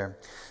slip it in there.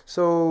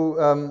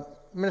 So,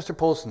 Minister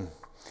Poulsen,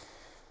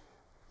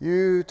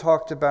 you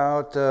talked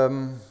about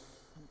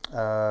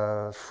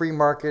free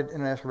market,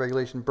 international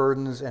regulation,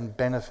 burdens, and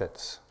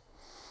benefits.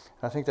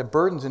 I think that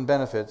burdens and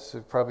benefits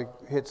probably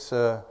hits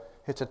a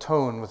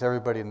tone with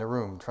everybody in the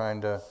room,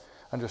 trying to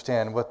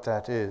understand what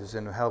that is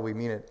and how we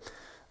mean it.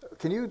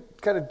 Can you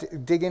kind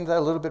of dig into that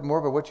a little bit more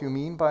about what you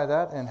mean by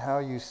that and how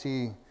you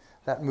see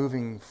that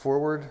moving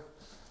forward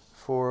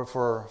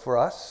for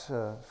us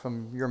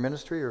from your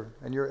ministry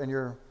and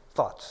your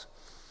thoughts?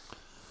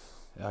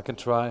 Yeah, I can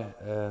try.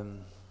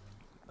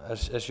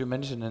 As you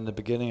mentioned in the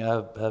beginning,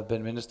 I have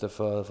been minister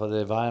for the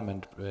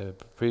environment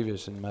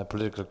previous in my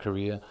political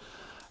career.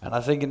 And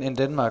I think in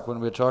Denmark, when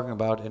we're talking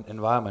about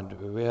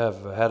environment, we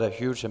have had a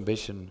huge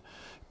ambition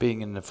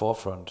being in the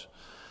forefront.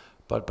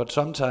 but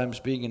sometimes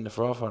being in the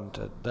forefront,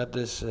 that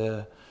is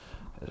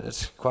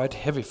it's quite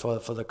heavy for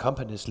the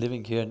companies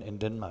living here in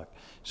Denmark.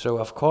 So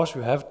of course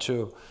we have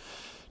to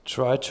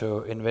try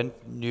to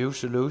invent new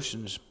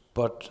solutions,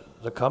 but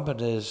the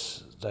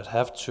companies that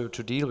have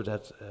to deal with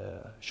that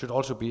should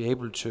also be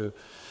able to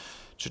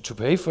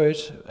pay for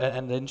it,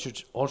 and then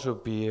should also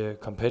be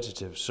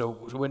competitive. So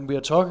when we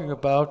are talking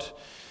about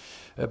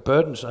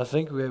burdens, I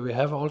think we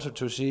have also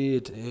to see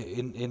it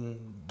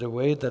in the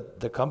way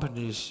that the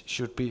companies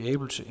should be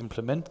able to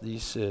implement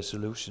these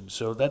solutions.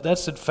 So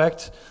that's in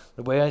fact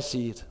the way I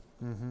see it.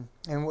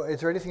 Mm-hmm. And is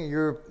there anything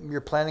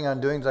you're planning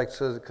on doing? Like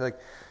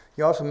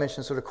you also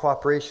mentioned, sort of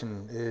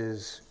cooperation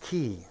is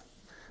key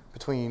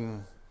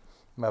between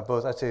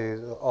both. I'd say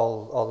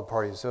all the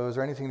parties. So is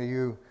there anything that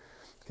you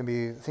can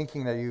be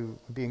thinking that you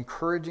would be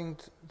encouraging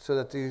so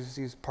that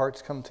these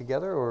parts come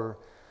together, or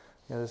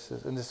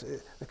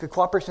the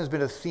cooperation has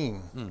been a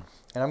theme, and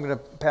I'm going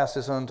to pass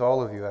this on to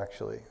all of you.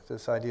 Actually,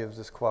 this idea of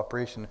this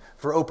cooperation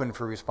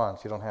for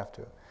response. You don't have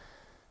to.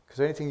 Is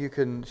there anything you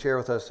can share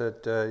with us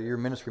that your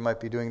ministry might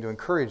be doing to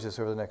encourage this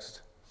over the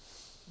next,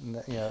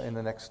 in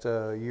the next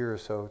year or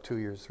so, 2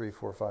 years, 3,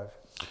 4, 5?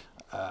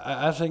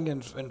 I think,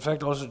 in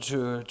fact, also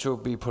to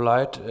be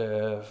polite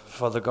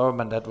for the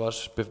government that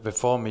was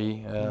before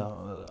me.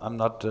 I'm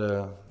not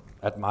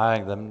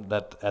admiring them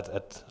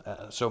at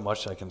so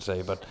much, I can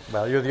say. But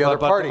well, you're the other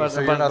party,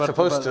 so you're not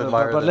supposed to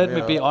admire them. But let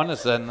me be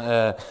honest, then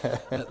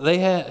they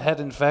had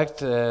in fact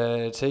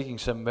taken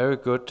some very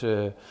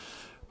good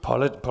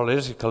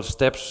political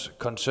steps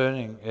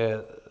concerning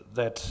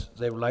that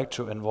they would like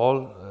to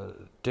involve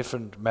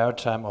different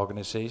maritime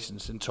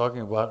organizations in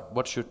talking about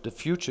what should the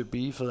future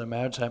be for the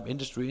maritime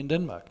industry in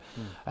Denmark,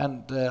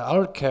 and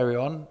I'll carry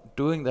on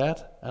doing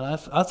that. And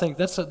I think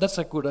that's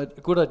a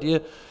good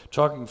idea,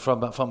 talking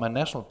from a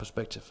national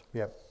perspective.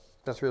 Yeah,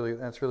 that's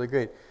really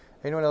great.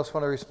 Anyone else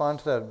want to respond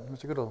to that,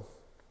 Mr. Goodwill?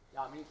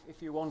 Yeah, I mean,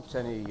 if you want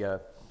any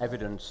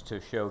evidence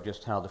to show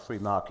just how the free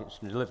markets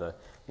can deliver,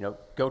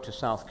 go to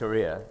South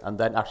Korea, and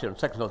then actually on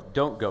second thought,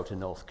 don't go to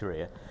North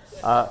Korea.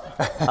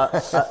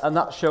 And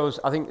that shows,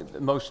 I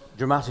think, most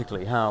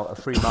dramatically how a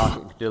free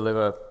market can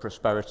deliver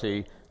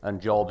prosperity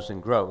and jobs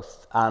and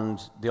growth, and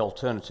the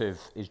alternative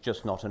is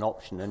just not an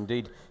option.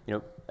 Indeed,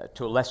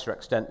 to a lesser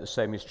extent, the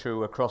same is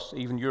true across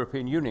even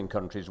European Union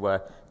countries,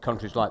 where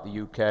countries like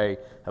the UK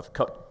have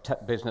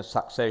cut business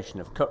taxation,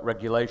 have cut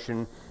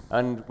regulation,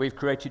 and we've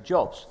created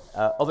jobs.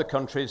 Other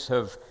countries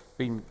have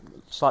been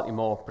slightly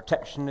more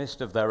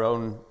protectionist of their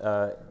own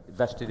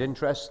vested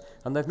interests,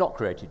 and they've not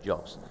created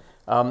jobs.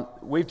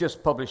 We've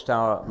just published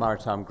our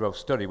maritime growth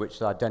study, which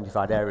has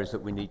identified areas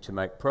that we need to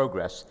make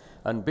progress,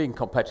 and being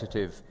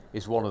competitive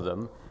is one of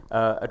them.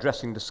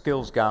 Addressing the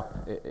skills gap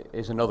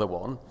is another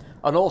one.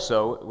 And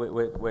also,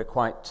 we're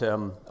quite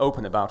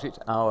open about it.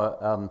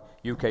 Our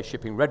UK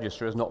shipping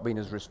register has not been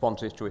as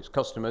responsive to its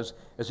customers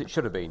as it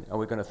should have been, and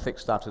we're going to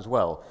fix that as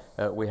well.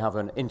 We have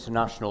an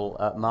international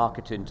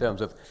market in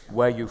terms of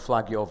where you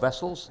flag your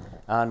vessels,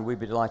 and we'd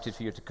be delighted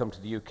for you to come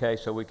to the UK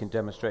so we can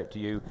demonstrate to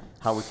you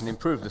how we can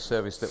improve the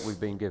service that we've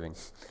been giving.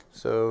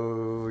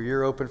 So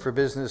you're open for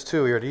business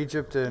too. You're at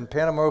Egypt and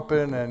Panama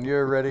open, and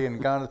you're ready,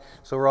 and Ghana.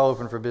 So we're all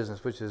open for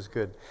business, which is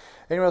good.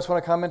 Anyone else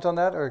want to comment on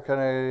that, or can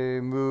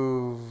I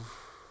move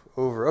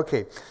over?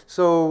 Okay,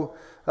 so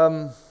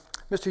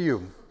Mr.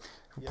 Yu,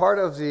 yes. Part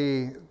of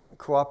the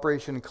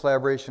cooperation and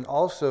collaboration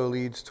also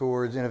leads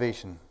towards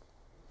innovation.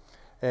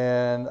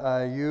 And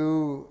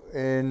you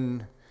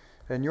in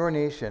your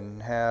nation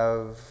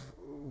have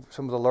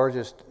some of the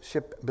largest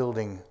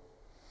shipbuilding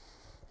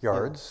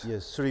yards.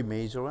 Yes, 3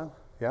 major ones.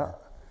 Yeah,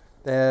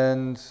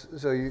 and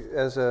so you,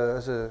 as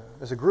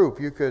a group,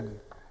 you could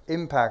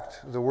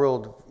impact the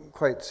world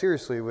quite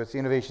seriously with the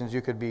innovations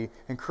you could be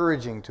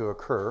encouraging to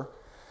occur.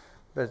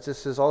 But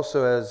this is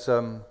also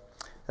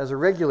as a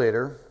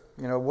regulator,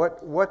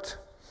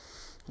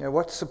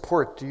 what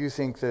support do you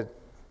think that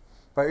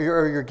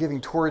you're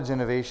giving towards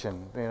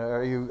innovation?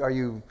 Are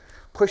you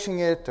pushing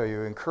it? Are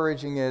you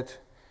encouraging it?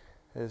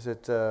 Is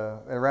it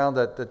around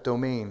that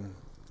domain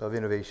of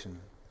innovation?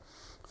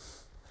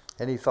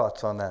 Any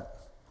thoughts on that?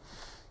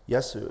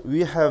 Yes,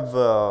 we have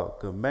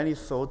many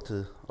thoughts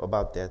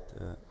about that,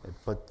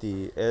 but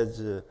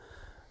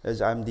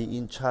as I'm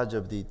in charge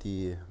of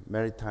the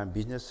maritime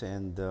business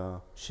and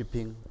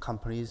shipping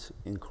companies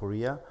in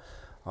Korea,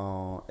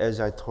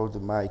 as I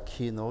told my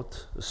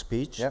keynote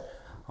speech, yep.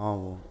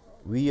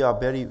 We are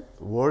very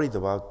worried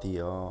about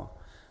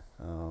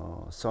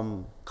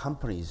some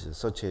companies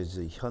such as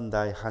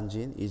Hyundai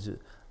Hanjin is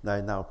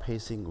now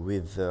facing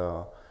with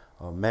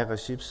mega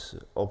ships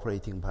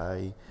operating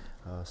by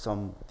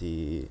some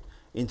the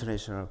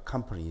international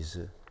companies,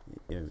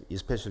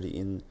 especially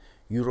in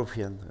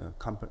European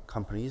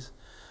companies.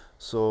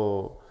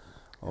 So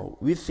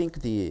we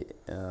think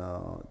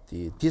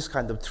this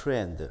kind of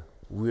trend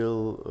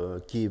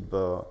will give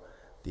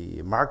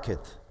the market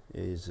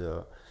is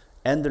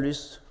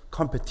endless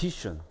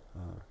competition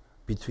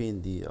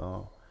between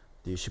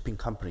the shipping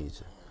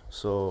companies.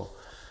 So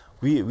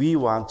we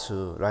want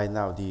to right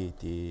now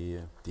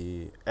the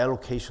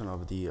allocation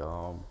of the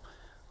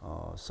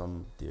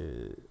some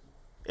the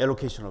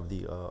allocation of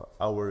the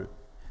our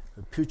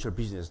future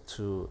business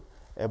to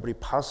every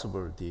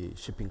possible the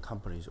shipping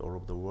companies all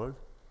over the world.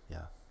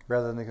 Yeah.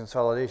 Rather than the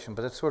consolidation,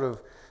 but it's sort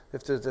of,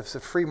 if the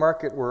free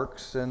market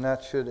works, then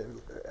that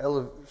should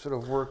sort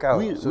of work out.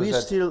 We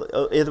still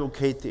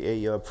advocate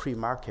a free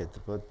market,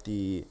 but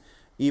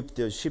if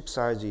the ship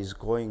size is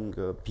going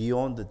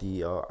beyond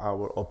the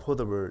our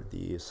affordable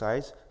the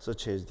size,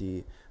 such as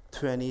the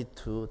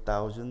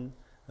 22,000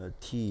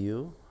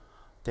 TEU,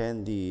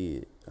 then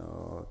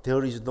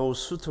there is no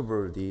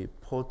suitable the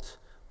port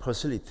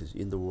facilities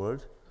in the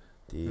world.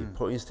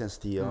 For instance,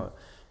 the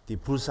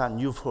Poulsen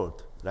new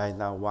port right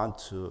now want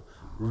to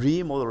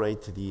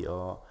remoderate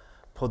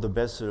for the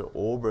vessel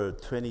over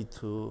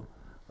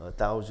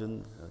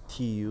 22,000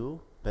 TEU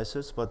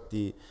vessels, but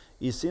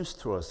it seems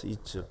to us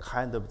it's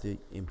kind of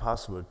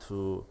impossible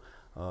to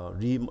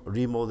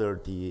remodel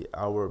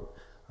our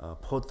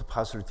port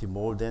facility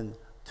more than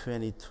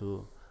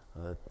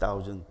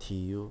 22,000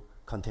 TEU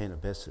container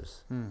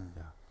vessels.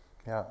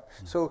 Yeah.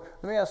 So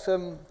let me ask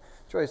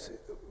Joyce,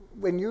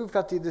 when you've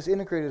got this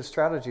integrated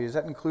strategy, is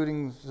that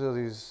including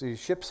these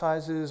ship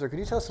sizes, or can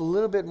you tell us a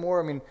little bit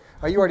more? I mean,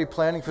 are you already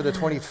planning for the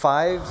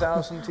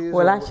 25,000 TEUs?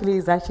 Well, actually,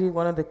 it's actually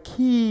one of the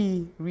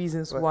key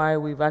reasons why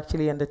we've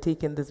actually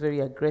undertaken this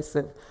very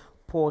aggressive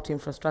port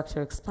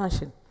infrastructure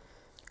expansion.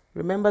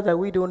 Remember that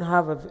we don't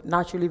have a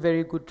naturally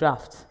very good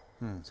draft.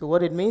 So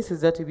what it means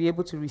is that to be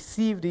able to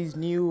receive these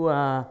new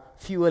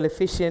fuel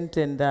efficient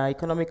and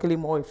economically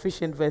more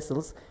efficient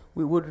vessels,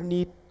 we would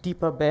need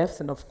deeper berths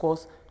and, of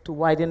course, to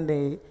widen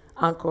the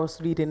anchors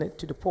leading it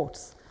to the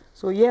ports.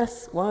 So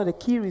yes, one of the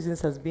key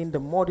reasons has been the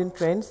modern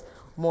trends,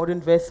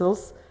 modern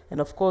vessels, and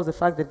of course the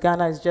fact that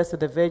Ghana is just at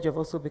the verge of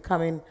also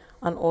becoming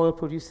an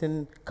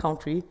oil-producing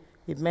country.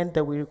 It meant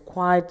that we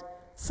required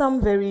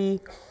some very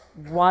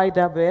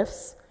wider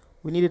berths.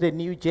 We needed a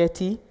new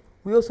jetty.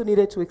 We also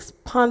needed to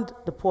expand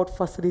the port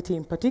facility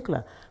in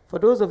particular. For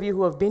those of you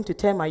who have been to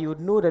Tema, you would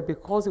know that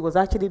because it was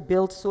actually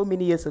built so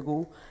many years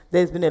ago,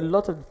 there's been a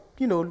lot of,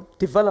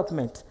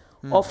 development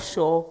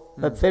offshore,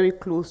 but very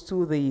close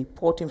to the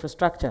port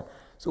infrastructure.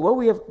 So what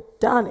we have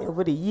done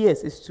over the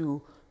years is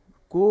to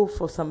go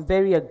for some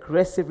very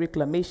aggressive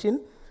reclamation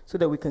so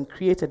that we can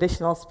create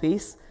additional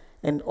space.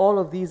 And all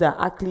of these are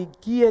actually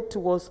geared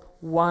towards,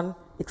 one,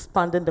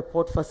 expanding the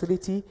port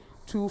facility,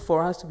 two,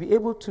 for us to be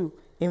able to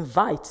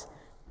invite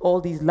all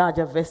these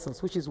larger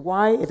vessels, which is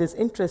why it is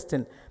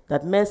interesting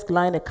that Maersk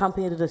Line, a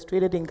company that has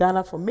traded in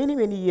Ghana for many,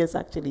 many years,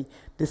 actually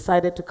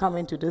decided to come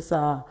into this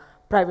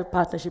private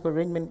partnership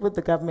arrangement with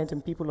the government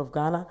and people of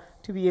Ghana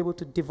to be able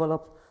to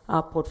develop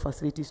our port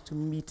facilities to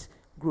meet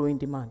growing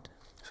demand.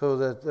 So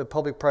the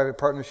public-private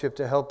partnership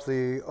to help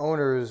the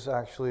owners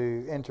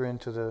actually enter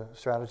into the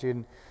strategy.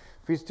 And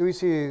do we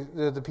see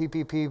the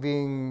PPP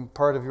being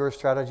part of your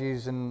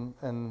strategies and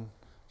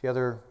the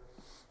other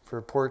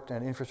for port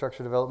and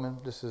infrastructure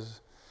development? This is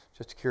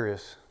just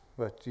curious.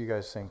 What do you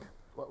guys think?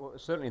 Well,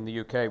 certainly in the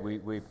UK,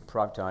 we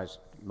privatise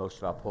most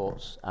of our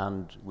ports,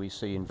 and we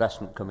see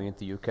investment coming into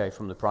the UK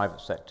from the private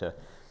sector.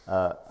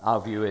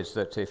 Our view is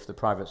that if the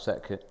private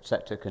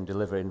sector can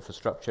deliver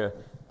infrastructure,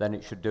 then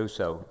it should do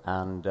so,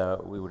 and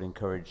we would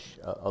encourage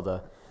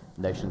other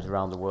nations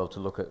around the world to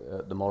look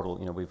at the model.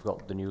 We've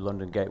got the new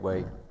London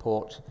Gateway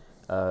port.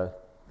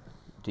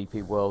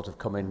 DP World have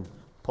come in,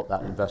 put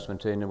that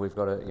investment in, and we've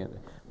got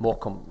more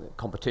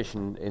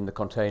competition in the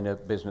container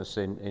business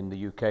in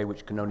the UK,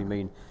 which can only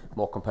mean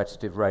more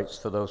competitive rates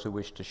for those who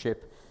wish to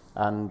ship.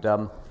 And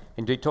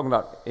indeed, talking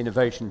about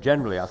innovation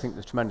generally, I think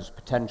there's tremendous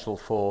potential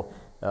for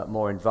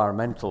more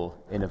environmental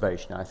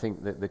innovation. I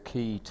think that the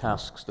key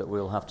tasks that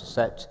we'll have to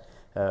set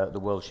the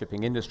world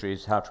shipping industry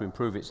is how to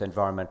improve its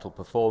environmental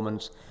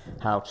performance,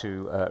 how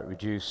to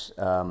reduce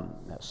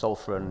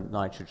sulfur and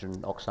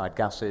nitrogen oxide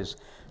gases,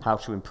 how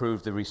to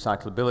improve the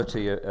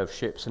recyclability of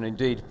ships, and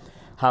indeed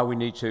how we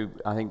need to,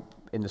 I think,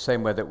 in the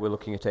same way that we're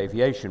looking at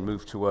aviation,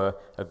 move to a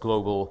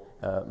global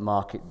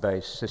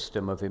market-based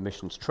system of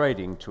emissions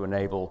trading to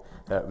enable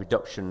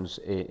reductions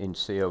in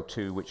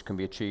CO2 which can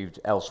be achieved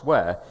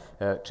elsewhere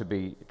to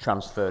be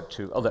transferred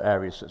to other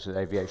areas such as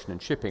aviation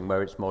and shipping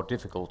where it's more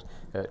difficult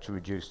to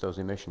reduce those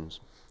emissions.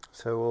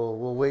 So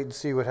we'll wait and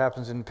see what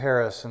happens in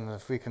Paris, and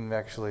if we can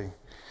actually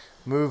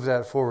move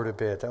that forward a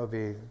bit, that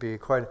would be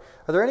quite...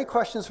 Are there any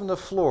questions from the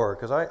floor?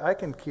 Because I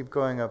can keep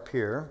going up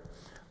here.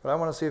 But I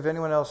want to see if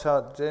anyone else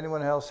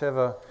have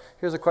a...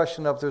 Here's a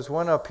question up. There's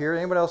one up here.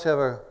 Anyone else have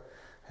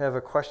a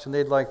question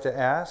they'd like to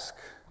ask?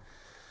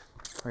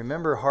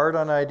 Remember, hard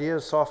on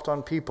ideas, soft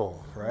on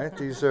people, right?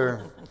 These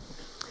are...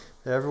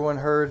 Everyone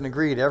heard and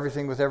agreed.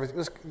 Everything with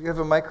everything. You have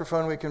a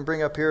microphone we can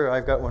bring up here?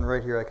 I've got one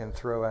right here I can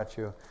throw at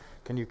you.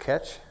 Can you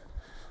catch?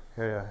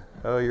 Yeah.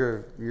 Oh,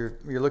 you're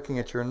looking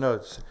at your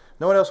notes.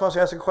 No one else wants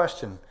to ask a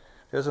question.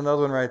 There's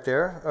another one right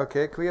there.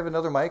 Okay, can we have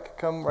another mic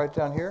come right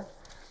down here?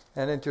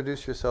 And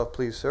introduce yourself,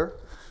 please, sir,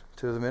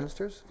 to the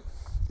ministers.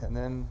 And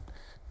then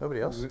nobody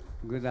else.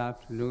 Good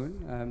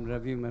afternoon. I'm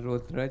Ravi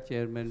Malhotra,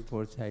 Chairman,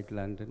 Foresight,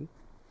 London.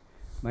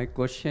 My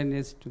question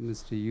is to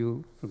Mr.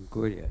 Yu from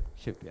Korea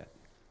Shipyard.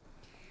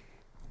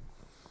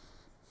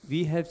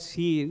 we have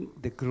seen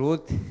the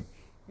growth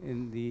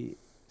in the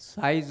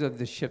size of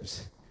the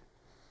ships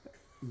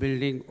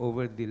building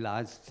over the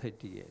last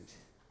 30 years,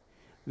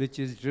 which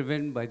is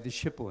driven by the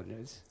ship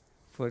owners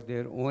for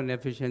their own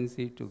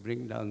efficiency to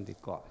bring down the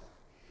cost.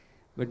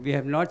 But we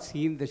have not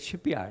seen the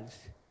shipyards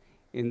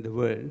in the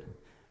world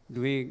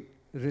doing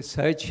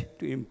research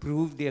to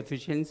improve the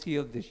efficiency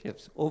of the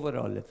ships,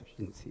 overall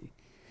efficiency.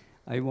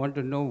 I want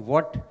to know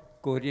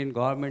what Korean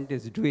government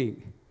is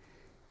doing,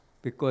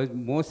 because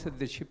most of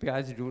the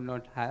shipyards do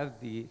not have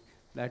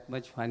that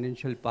much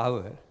financial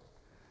power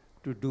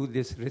to do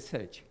this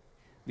research.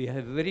 We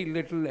have very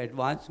little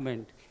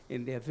advancement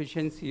in the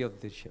efficiency of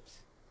the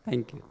ships.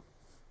 Thank you.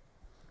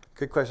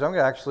 Good question. I'm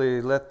going to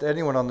actually let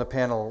anyone on the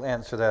panel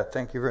answer that.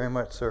 Thank you very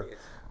much, sir. Yes.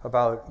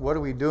 About what are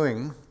we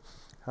doing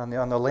on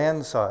the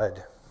land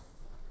side?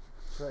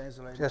 Should I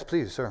answer like Yes,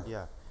 please, sir.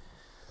 Yeah.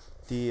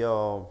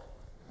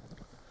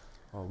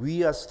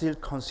 We are still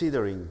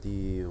considering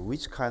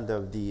which kind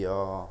of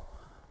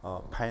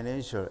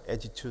financial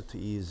attitude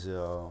is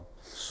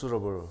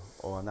suitable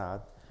or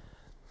not.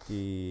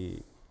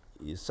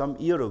 Some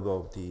year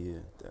ago,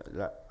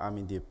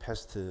 the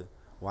past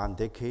 1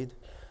 decade,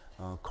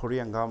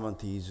 Korean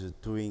government is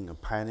doing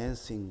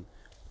financing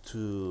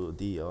to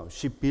the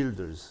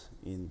shipbuilders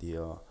in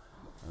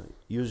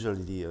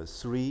usually the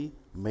 3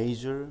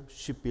 major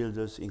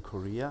shipbuilders in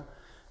Korea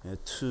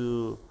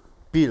to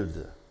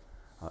build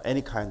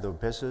any kind of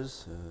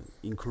vessels,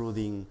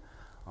 including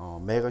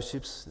mega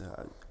ships.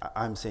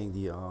 I'm saying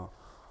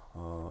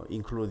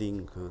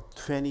including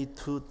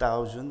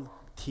 22,000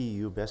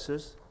 TEU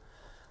vessels.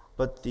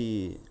 But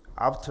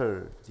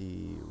after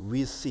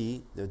we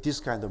see that this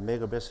kind of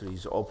mega vessel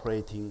is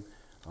operating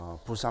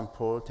Busan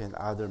port and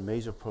other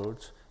major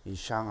ports in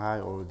Shanghai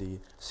or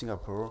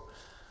Singapore,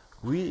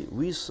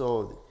 we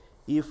saw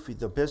if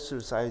the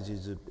vessel size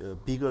is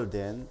bigger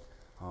than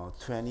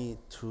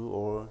 22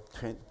 or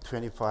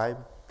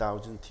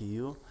 25,000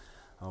 TEU,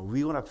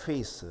 we're gonna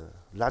face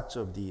lots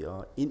of the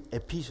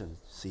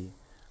inefficiency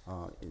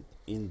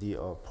in the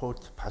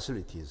port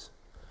facilities.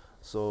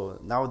 So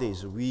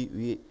nowadays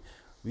we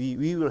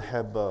will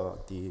have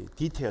the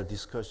detailed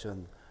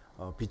discussion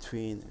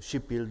between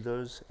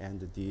shipbuilders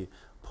and the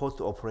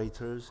port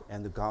operators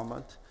and the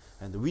government,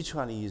 and which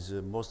one is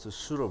most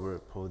suitable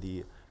for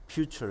the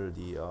future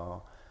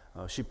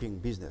shipping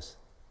business.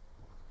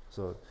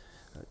 So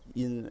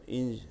in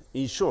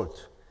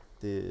short,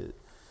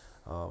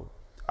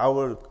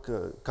 our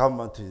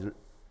government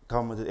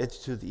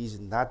attitude is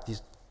not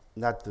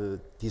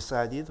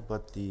decided,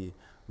 but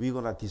we're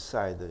gonna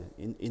decide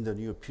in the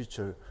near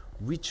future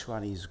which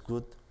one is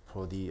good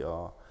for the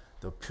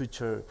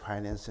future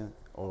financing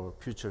or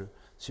future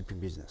shipping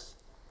business.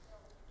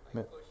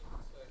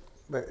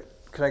 But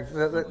can I?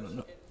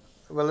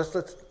 Well,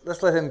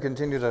 let's let him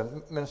continue.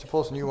 Minister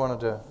Poulsen, you wanted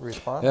to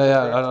respond?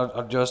 Yeah.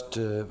 I'll just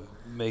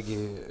make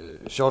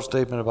a short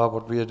statement about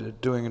what we are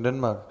doing in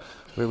Denmark.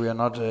 Where we are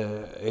not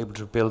able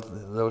to build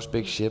those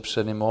big ships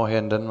anymore here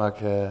in Denmark.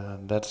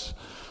 That's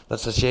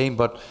a shame.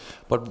 But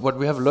what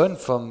we have learned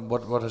from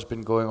what has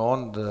been going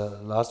on the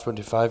last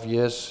 25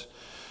 years,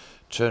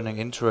 turning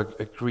into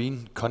a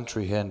green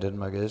country here in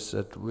Denmark, is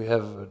that we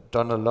have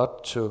done a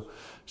lot to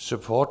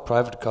support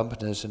private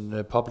companies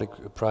in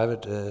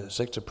public-private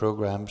sector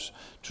programs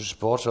to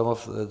support some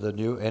of the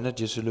new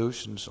energy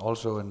solutions,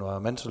 also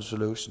environmental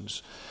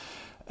solutions.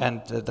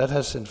 And that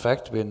has in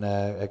fact been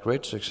a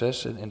great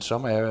success in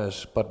some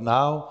areas. But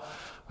now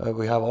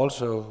we have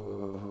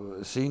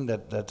also seen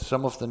that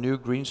some of the new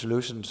green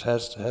solutions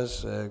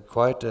has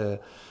quite a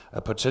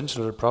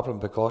potential problem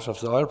because of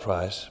the oil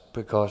price,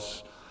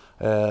 because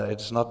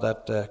it's not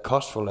that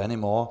costful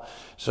anymore.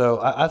 So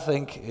I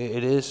think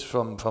it is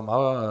from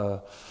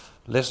our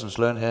lessons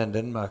learned here in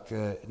Denmark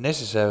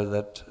necessary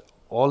that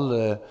all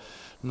the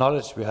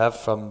knowledge we have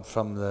from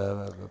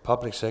the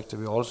public sector,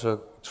 we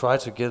also try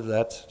to give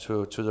that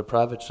to the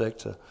private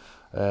sector,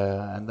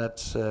 and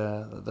that's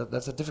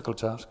a difficult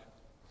task.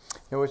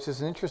 You know, which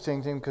is an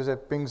interesting thing because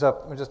it brings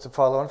up, just to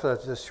follow on for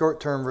that, the short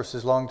term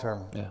versus long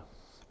term. Yeah.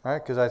 Right?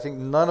 Because I think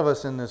none of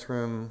us in this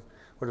room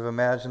would have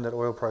imagined that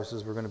oil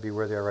prices were going to be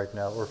where they are right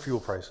now, or fuel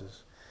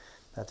prices.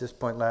 At this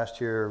point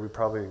last year,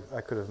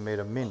 I could have made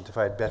a mint if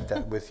I had bet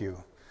that with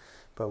you,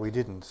 but we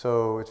didn't.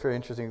 So it's very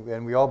interesting,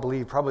 and we all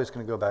believe probably it's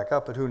going to go back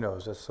up, but who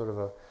knows? That's sort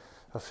of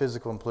a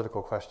physical and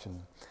political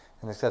question.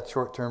 And it's that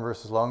short term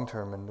versus long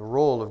term, and the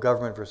role of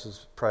government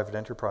versus private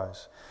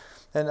enterprise.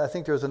 And I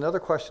think there's another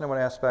question I want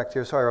to ask back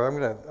here. Sorry,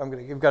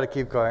 you've got to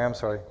keep going. I'm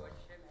sorry.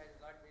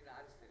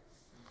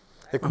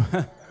 The question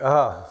has not been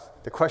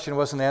answered. The question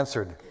wasn't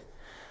answered.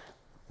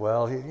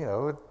 Well,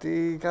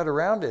 he got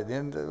around it,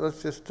 and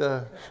let's just.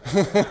 Don't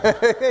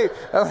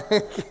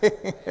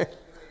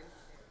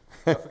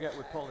forget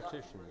with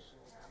politicians.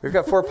 We've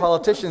got 4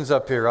 politicians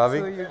up here, Ravi.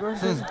 So you're going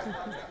to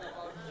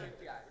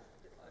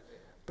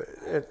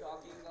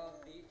talking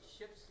of the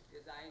ships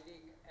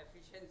designing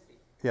efficiency.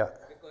 Yeah.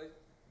 Because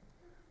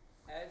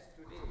as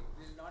today,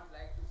 we will not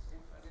like to sit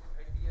on a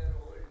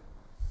 30-year-old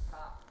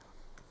car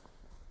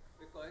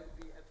because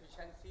the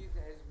efficiencies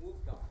has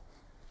moved on.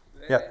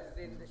 Whereas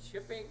in the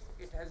shipping,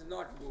 it has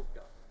not moved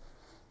on.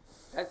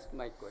 That's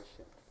my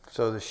question.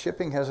 So the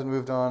shipping hasn't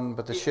moved on,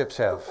 but the ships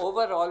have.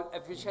 Overall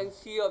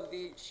efficiency of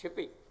the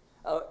shipping,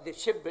 the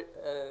ship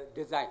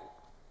design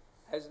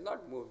has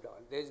not moved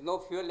on. There is no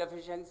fuel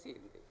efficiency in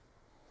it.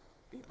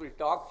 People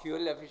talk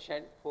fuel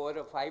efficient 4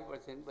 or 5%,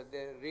 but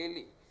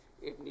really,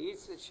 it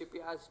needs the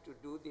shipyards to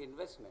do the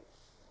investment,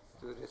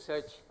 to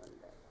research on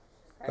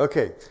that.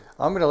 Okay,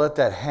 I'm going to let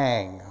that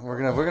hang. We're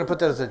going to put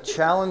that as a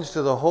challenge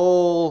to the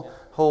whole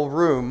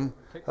room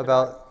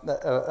about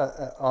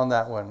on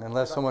that one.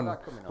 Unless someone,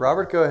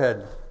 Robert, go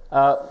ahead.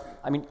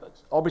 I mean,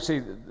 obviously,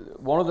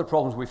 one of the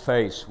problems we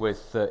face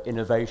with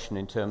innovation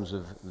in terms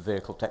of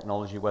vehicle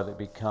technology, whether it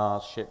be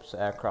cars, ships,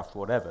 aircraft,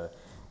 whatever,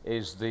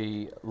 is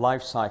the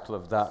life cycle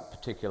of that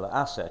particular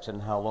asset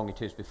and how long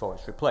it is before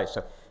it's replaced.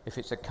 So if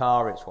it's a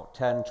car, it's what,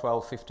 10,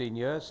 12, 15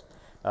 years?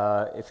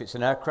 If it's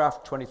an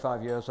aircraft,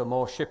 25 years or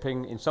more.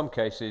 Shipping, in some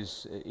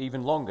cases,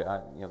 even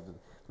longer. You know, the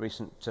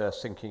recent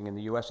sinking in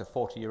the US, a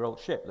 40-year-old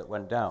ship that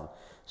went down.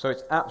 So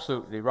it's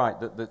absolutely right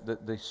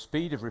that the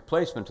speed of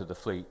replacement of the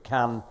fleet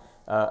can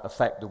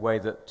affect the way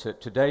that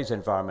today's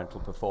environmental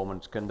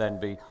performance can then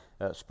be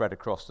spread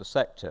across the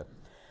sector.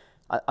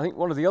 I think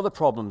one of the other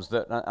problems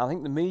that I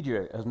think the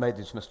media has made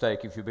this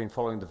mistake, if you've been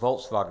following the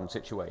Volkswagen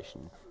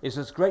situation, is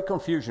there's great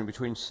confusion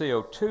between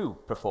CO2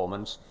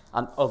 performance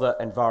and other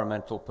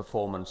environmental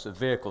performance of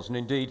vehicles. And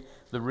indeed,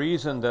 the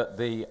reason that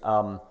the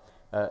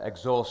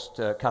exhaust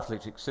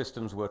catalytic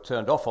systems were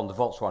turned off on the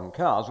Volkswagen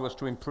cars was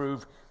to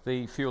improve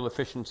the fuel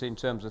efficiency in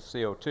terms of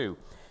CO2.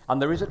 And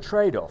there is a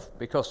trade-off,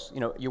 because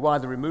you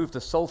either remove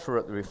the sulfur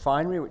at the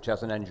refinery, which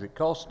has an energy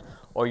cost,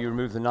 or you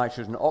remove the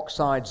nitrogen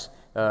oxides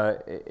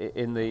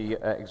in the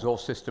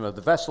exhaust system of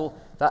the vessel.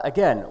 That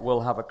again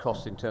will have a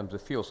cost in terms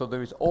of fuel. So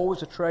there is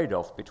always a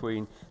trade-off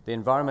between the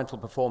environmental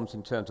performance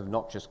in terms of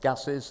noxious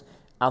gases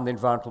and the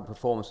environmental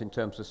performance in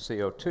terms of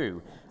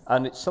CO2.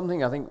 And it's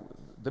something I think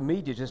the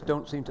media just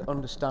don't seem to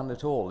understand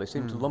at all. They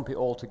seem to lump it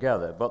all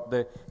together.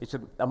 But it's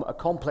a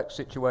complex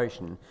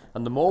situation.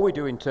 And the more we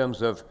do in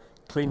terms of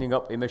cleaning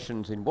up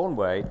emissions in one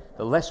way,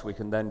 the less we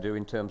can then do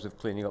in terms of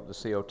cleaning up the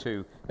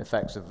CO2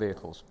 effects of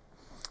vehicles.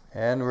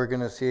 And we're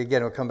going to see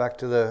again, we'll come back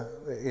to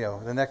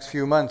the next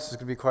few months. It's going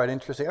to be quite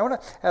interesting. I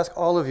want to ask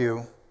all of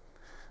you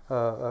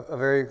a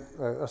very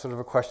sort of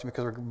a question,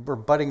 because we're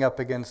butting up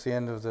against the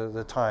end of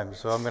the time.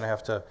 So I'm going to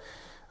have to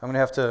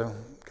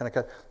kind of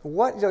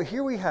cut.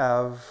 Here we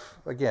have,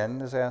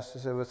 again, as I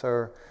asked, with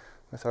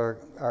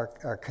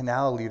our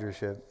canal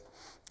leadership,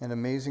 an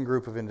amazing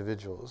group of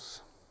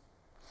individuals.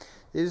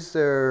 Is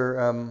there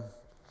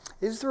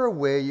a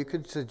way you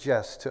could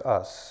suggest to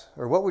us,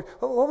 or what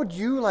would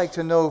you like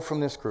to know from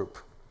this group?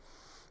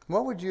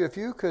 What would you, if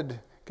you could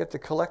get the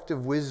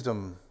collective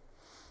wisdom,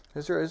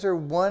 is there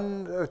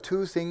one or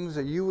two things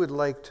that you would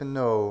like to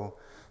know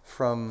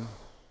from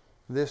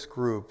this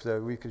group that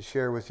we could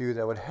share with you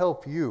that would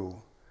help you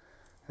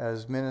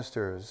as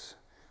ministers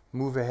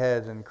move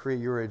ahead and create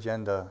your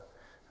agenda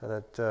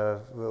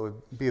that would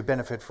be a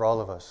benefit for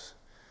all of us?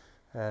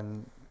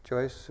 And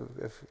Joyce,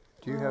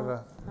 do you have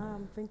a...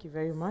 Thank you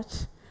very much.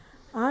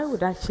 I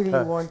would actually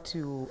want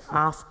to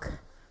ask,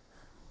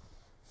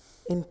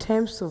 in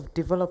terms of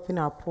developing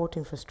our port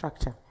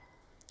infrastructure,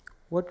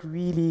 what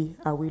really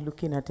are we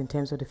looking at in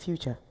terms of the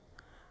future?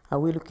 Are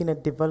we looking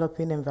at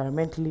developing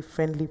environmentally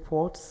friendly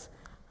ports?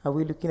 Are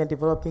we looking at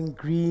developing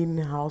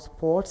greenhouse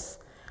ports?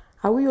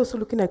 Are we also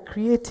looking at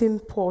creating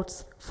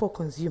ports for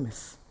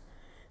consumers?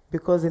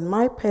 Because in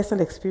my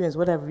personal experience,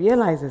 what I've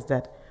realized is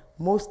that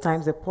most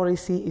times the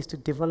policy is to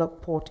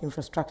develop port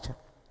infrastructure,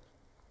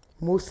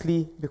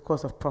 mostly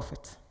because of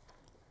profit.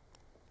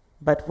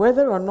 But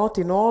whether or not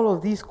in all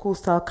of these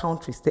coastal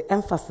countries, the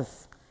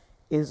emphasis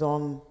is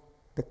on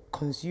the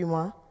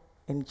consumer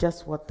and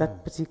just what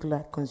that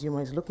particular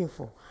consumer is looking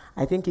for.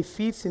 I think it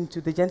feeds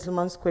into the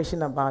gentleman's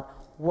question about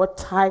what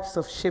types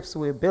of ships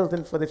we're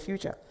building for the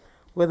future,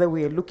 whether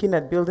we're looking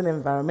at building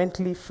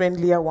environmentally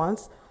friendlier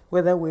ones,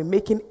 whether we're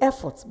making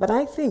efforts. But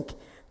I think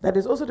that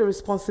is also the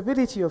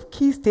responsibility of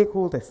key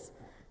stakeholders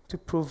to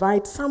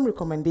provide some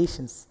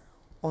recommendations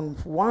on,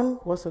 one,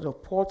 what sort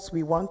of ports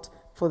we want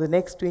for the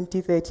next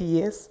 20, 30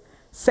 years.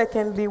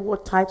 Secondly,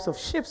 what types of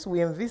ships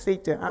we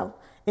envisage to have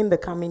in the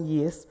coming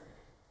years,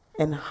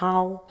 and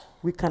how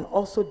we can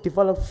also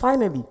develop,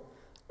 finally,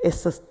 a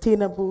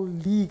sustainable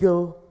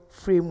legal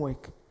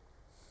framework.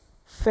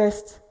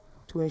 First,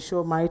 to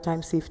ensure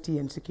maritime safety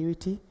and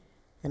security,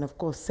 and of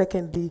course,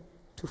 secondly,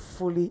 to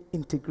fully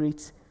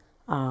integrate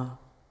our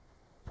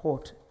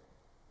port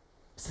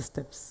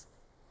systems.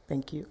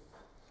 Thank you.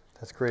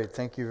 That's great.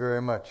 Thank you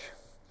very much.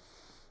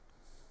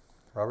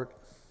 Robert?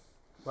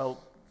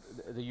 Well,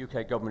 the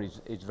UK government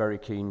is very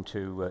keen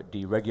to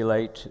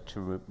deregulate,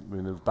 to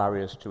remove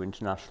barriers to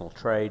international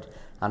trade,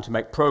 and to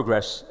make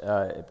progress,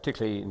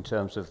 particularly in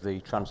terms of the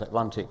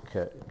transatlantic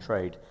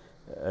trade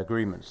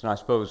agreements. And I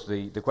suppose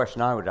the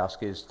question I would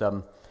ask is,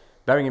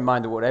 bearing in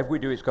mind that whatever we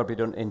do, it's got to be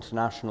done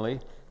internationally,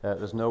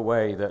 There's no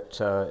way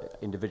that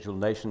individual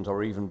nations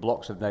or even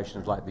blocks of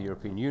nations like the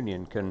European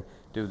Union can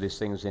do these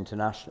things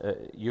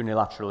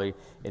unilaterally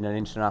in an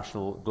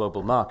international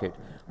global market.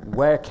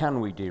 Where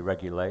can we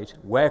deregulate?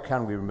 Where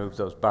can we remove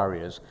those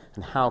barriers?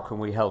 And how can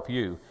we help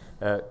you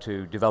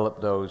to develop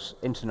those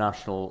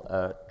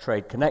international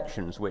trade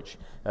connections which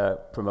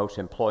promote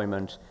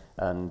employment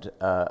and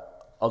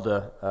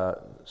other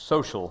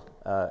social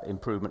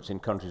improvements in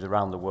countries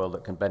around the world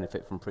that can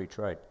benefit from free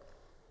trade?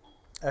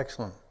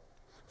 Excellent.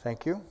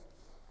 Thank you.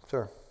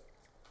 Sir.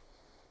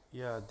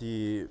 Yeah,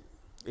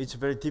 it's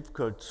very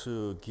difficult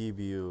to give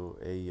you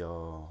a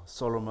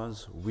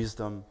Solomon's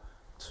wisdom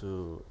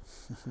to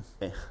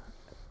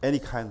any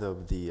kind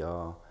of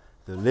the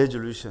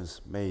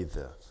resolutions made.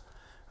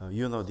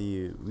 You know,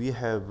 we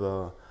have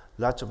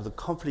lots of the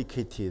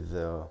complicated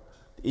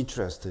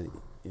interest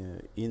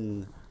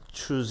in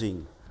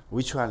choosing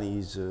which one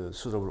is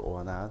suitable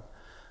or not.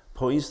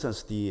 For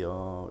instance,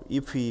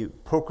 if we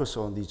focus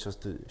on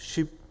just the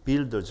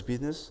shipbuilders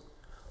business,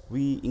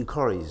 we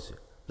encourage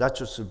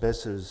lots of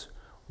vessels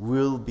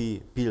will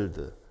be built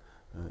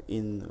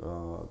in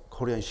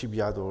Korean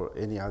shipyard or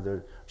any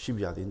other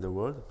shipyard in the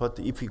world. But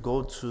if we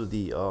go to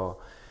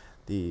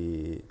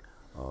the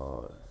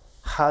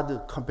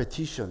hard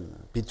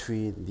competition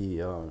between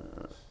the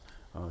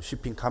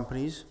shipping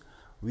companies,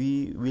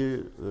 we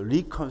will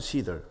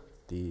reconsider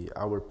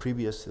our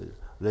previous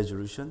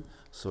resolution.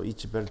 So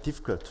it's very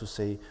difficult to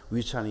say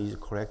which one is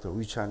correct or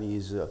which one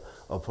is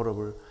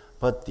affordable.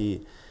 But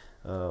the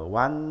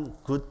one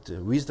good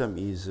wisdom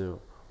is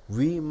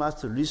we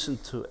must listen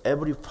to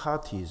every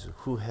parties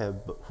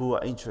who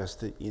are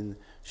interested in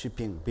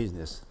shipping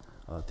business.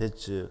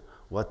 That's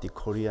what the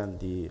Korean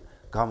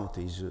government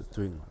is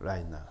doing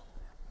right now.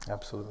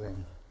 Absolutely.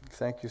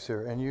 Thank you,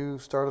 sir. And you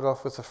started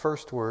off with the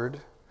first word,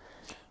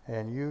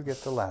 and you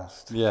get the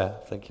last. Yeah,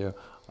 thank you.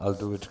 I'll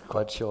do it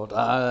quite short.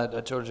 I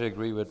totally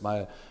agree with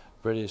my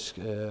British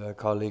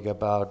colleague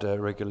about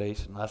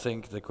regulation. I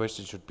think the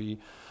question should be,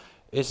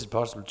 is it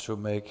possible to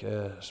make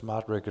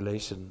smart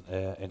regulation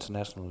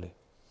internationally?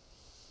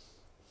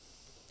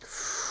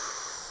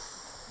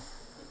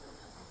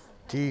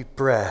 Deep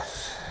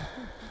breath.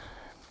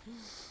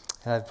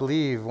 And I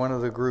believe one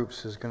of the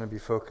groups is going to be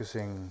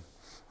focusing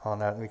on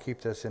that, and we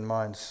keep this in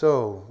mind.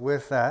 So,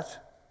 with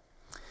that,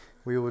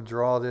 we will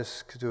draw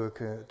this to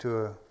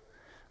a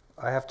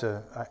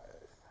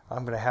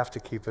I'm going to have to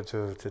keep it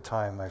to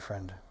time, my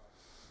friend.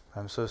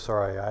 I'm so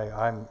sorry.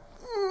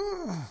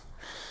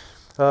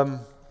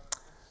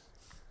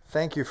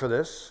 Thank you for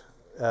this.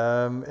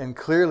 And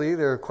clearly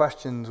there are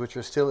questions which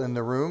are still in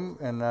the room,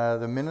 and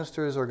the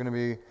ministers are going to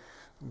be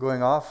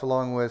going off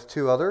along with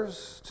two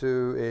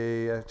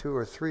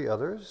or three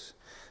others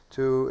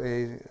to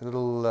a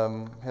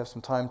little, have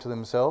some time to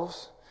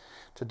themselves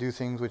to do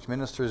things which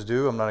ministers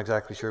do. I'm not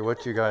exactly sure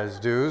what you guys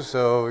do,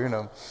 so, you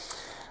know.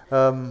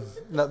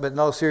 But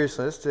no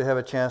seriousness, to have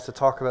a chance to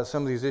talk about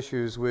some of these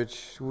issues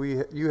which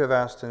you have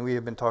asked and we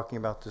have been talking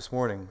about this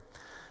morning.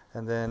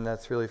 And then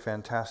that's really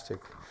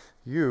fantastic.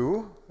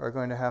 You are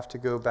going to have to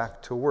go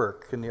back to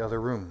work in the other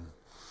room.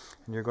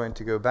 And you're going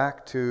to go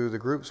back to the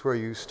groups where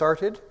you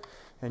started,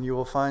 and you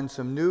will find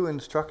some new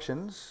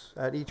instructions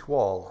at each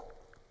wall.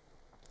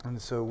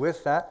 And so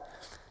with that,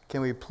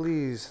 can we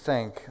please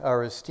thank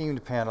our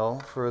esteemed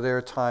panel for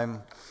their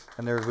time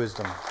and their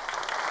wisdom.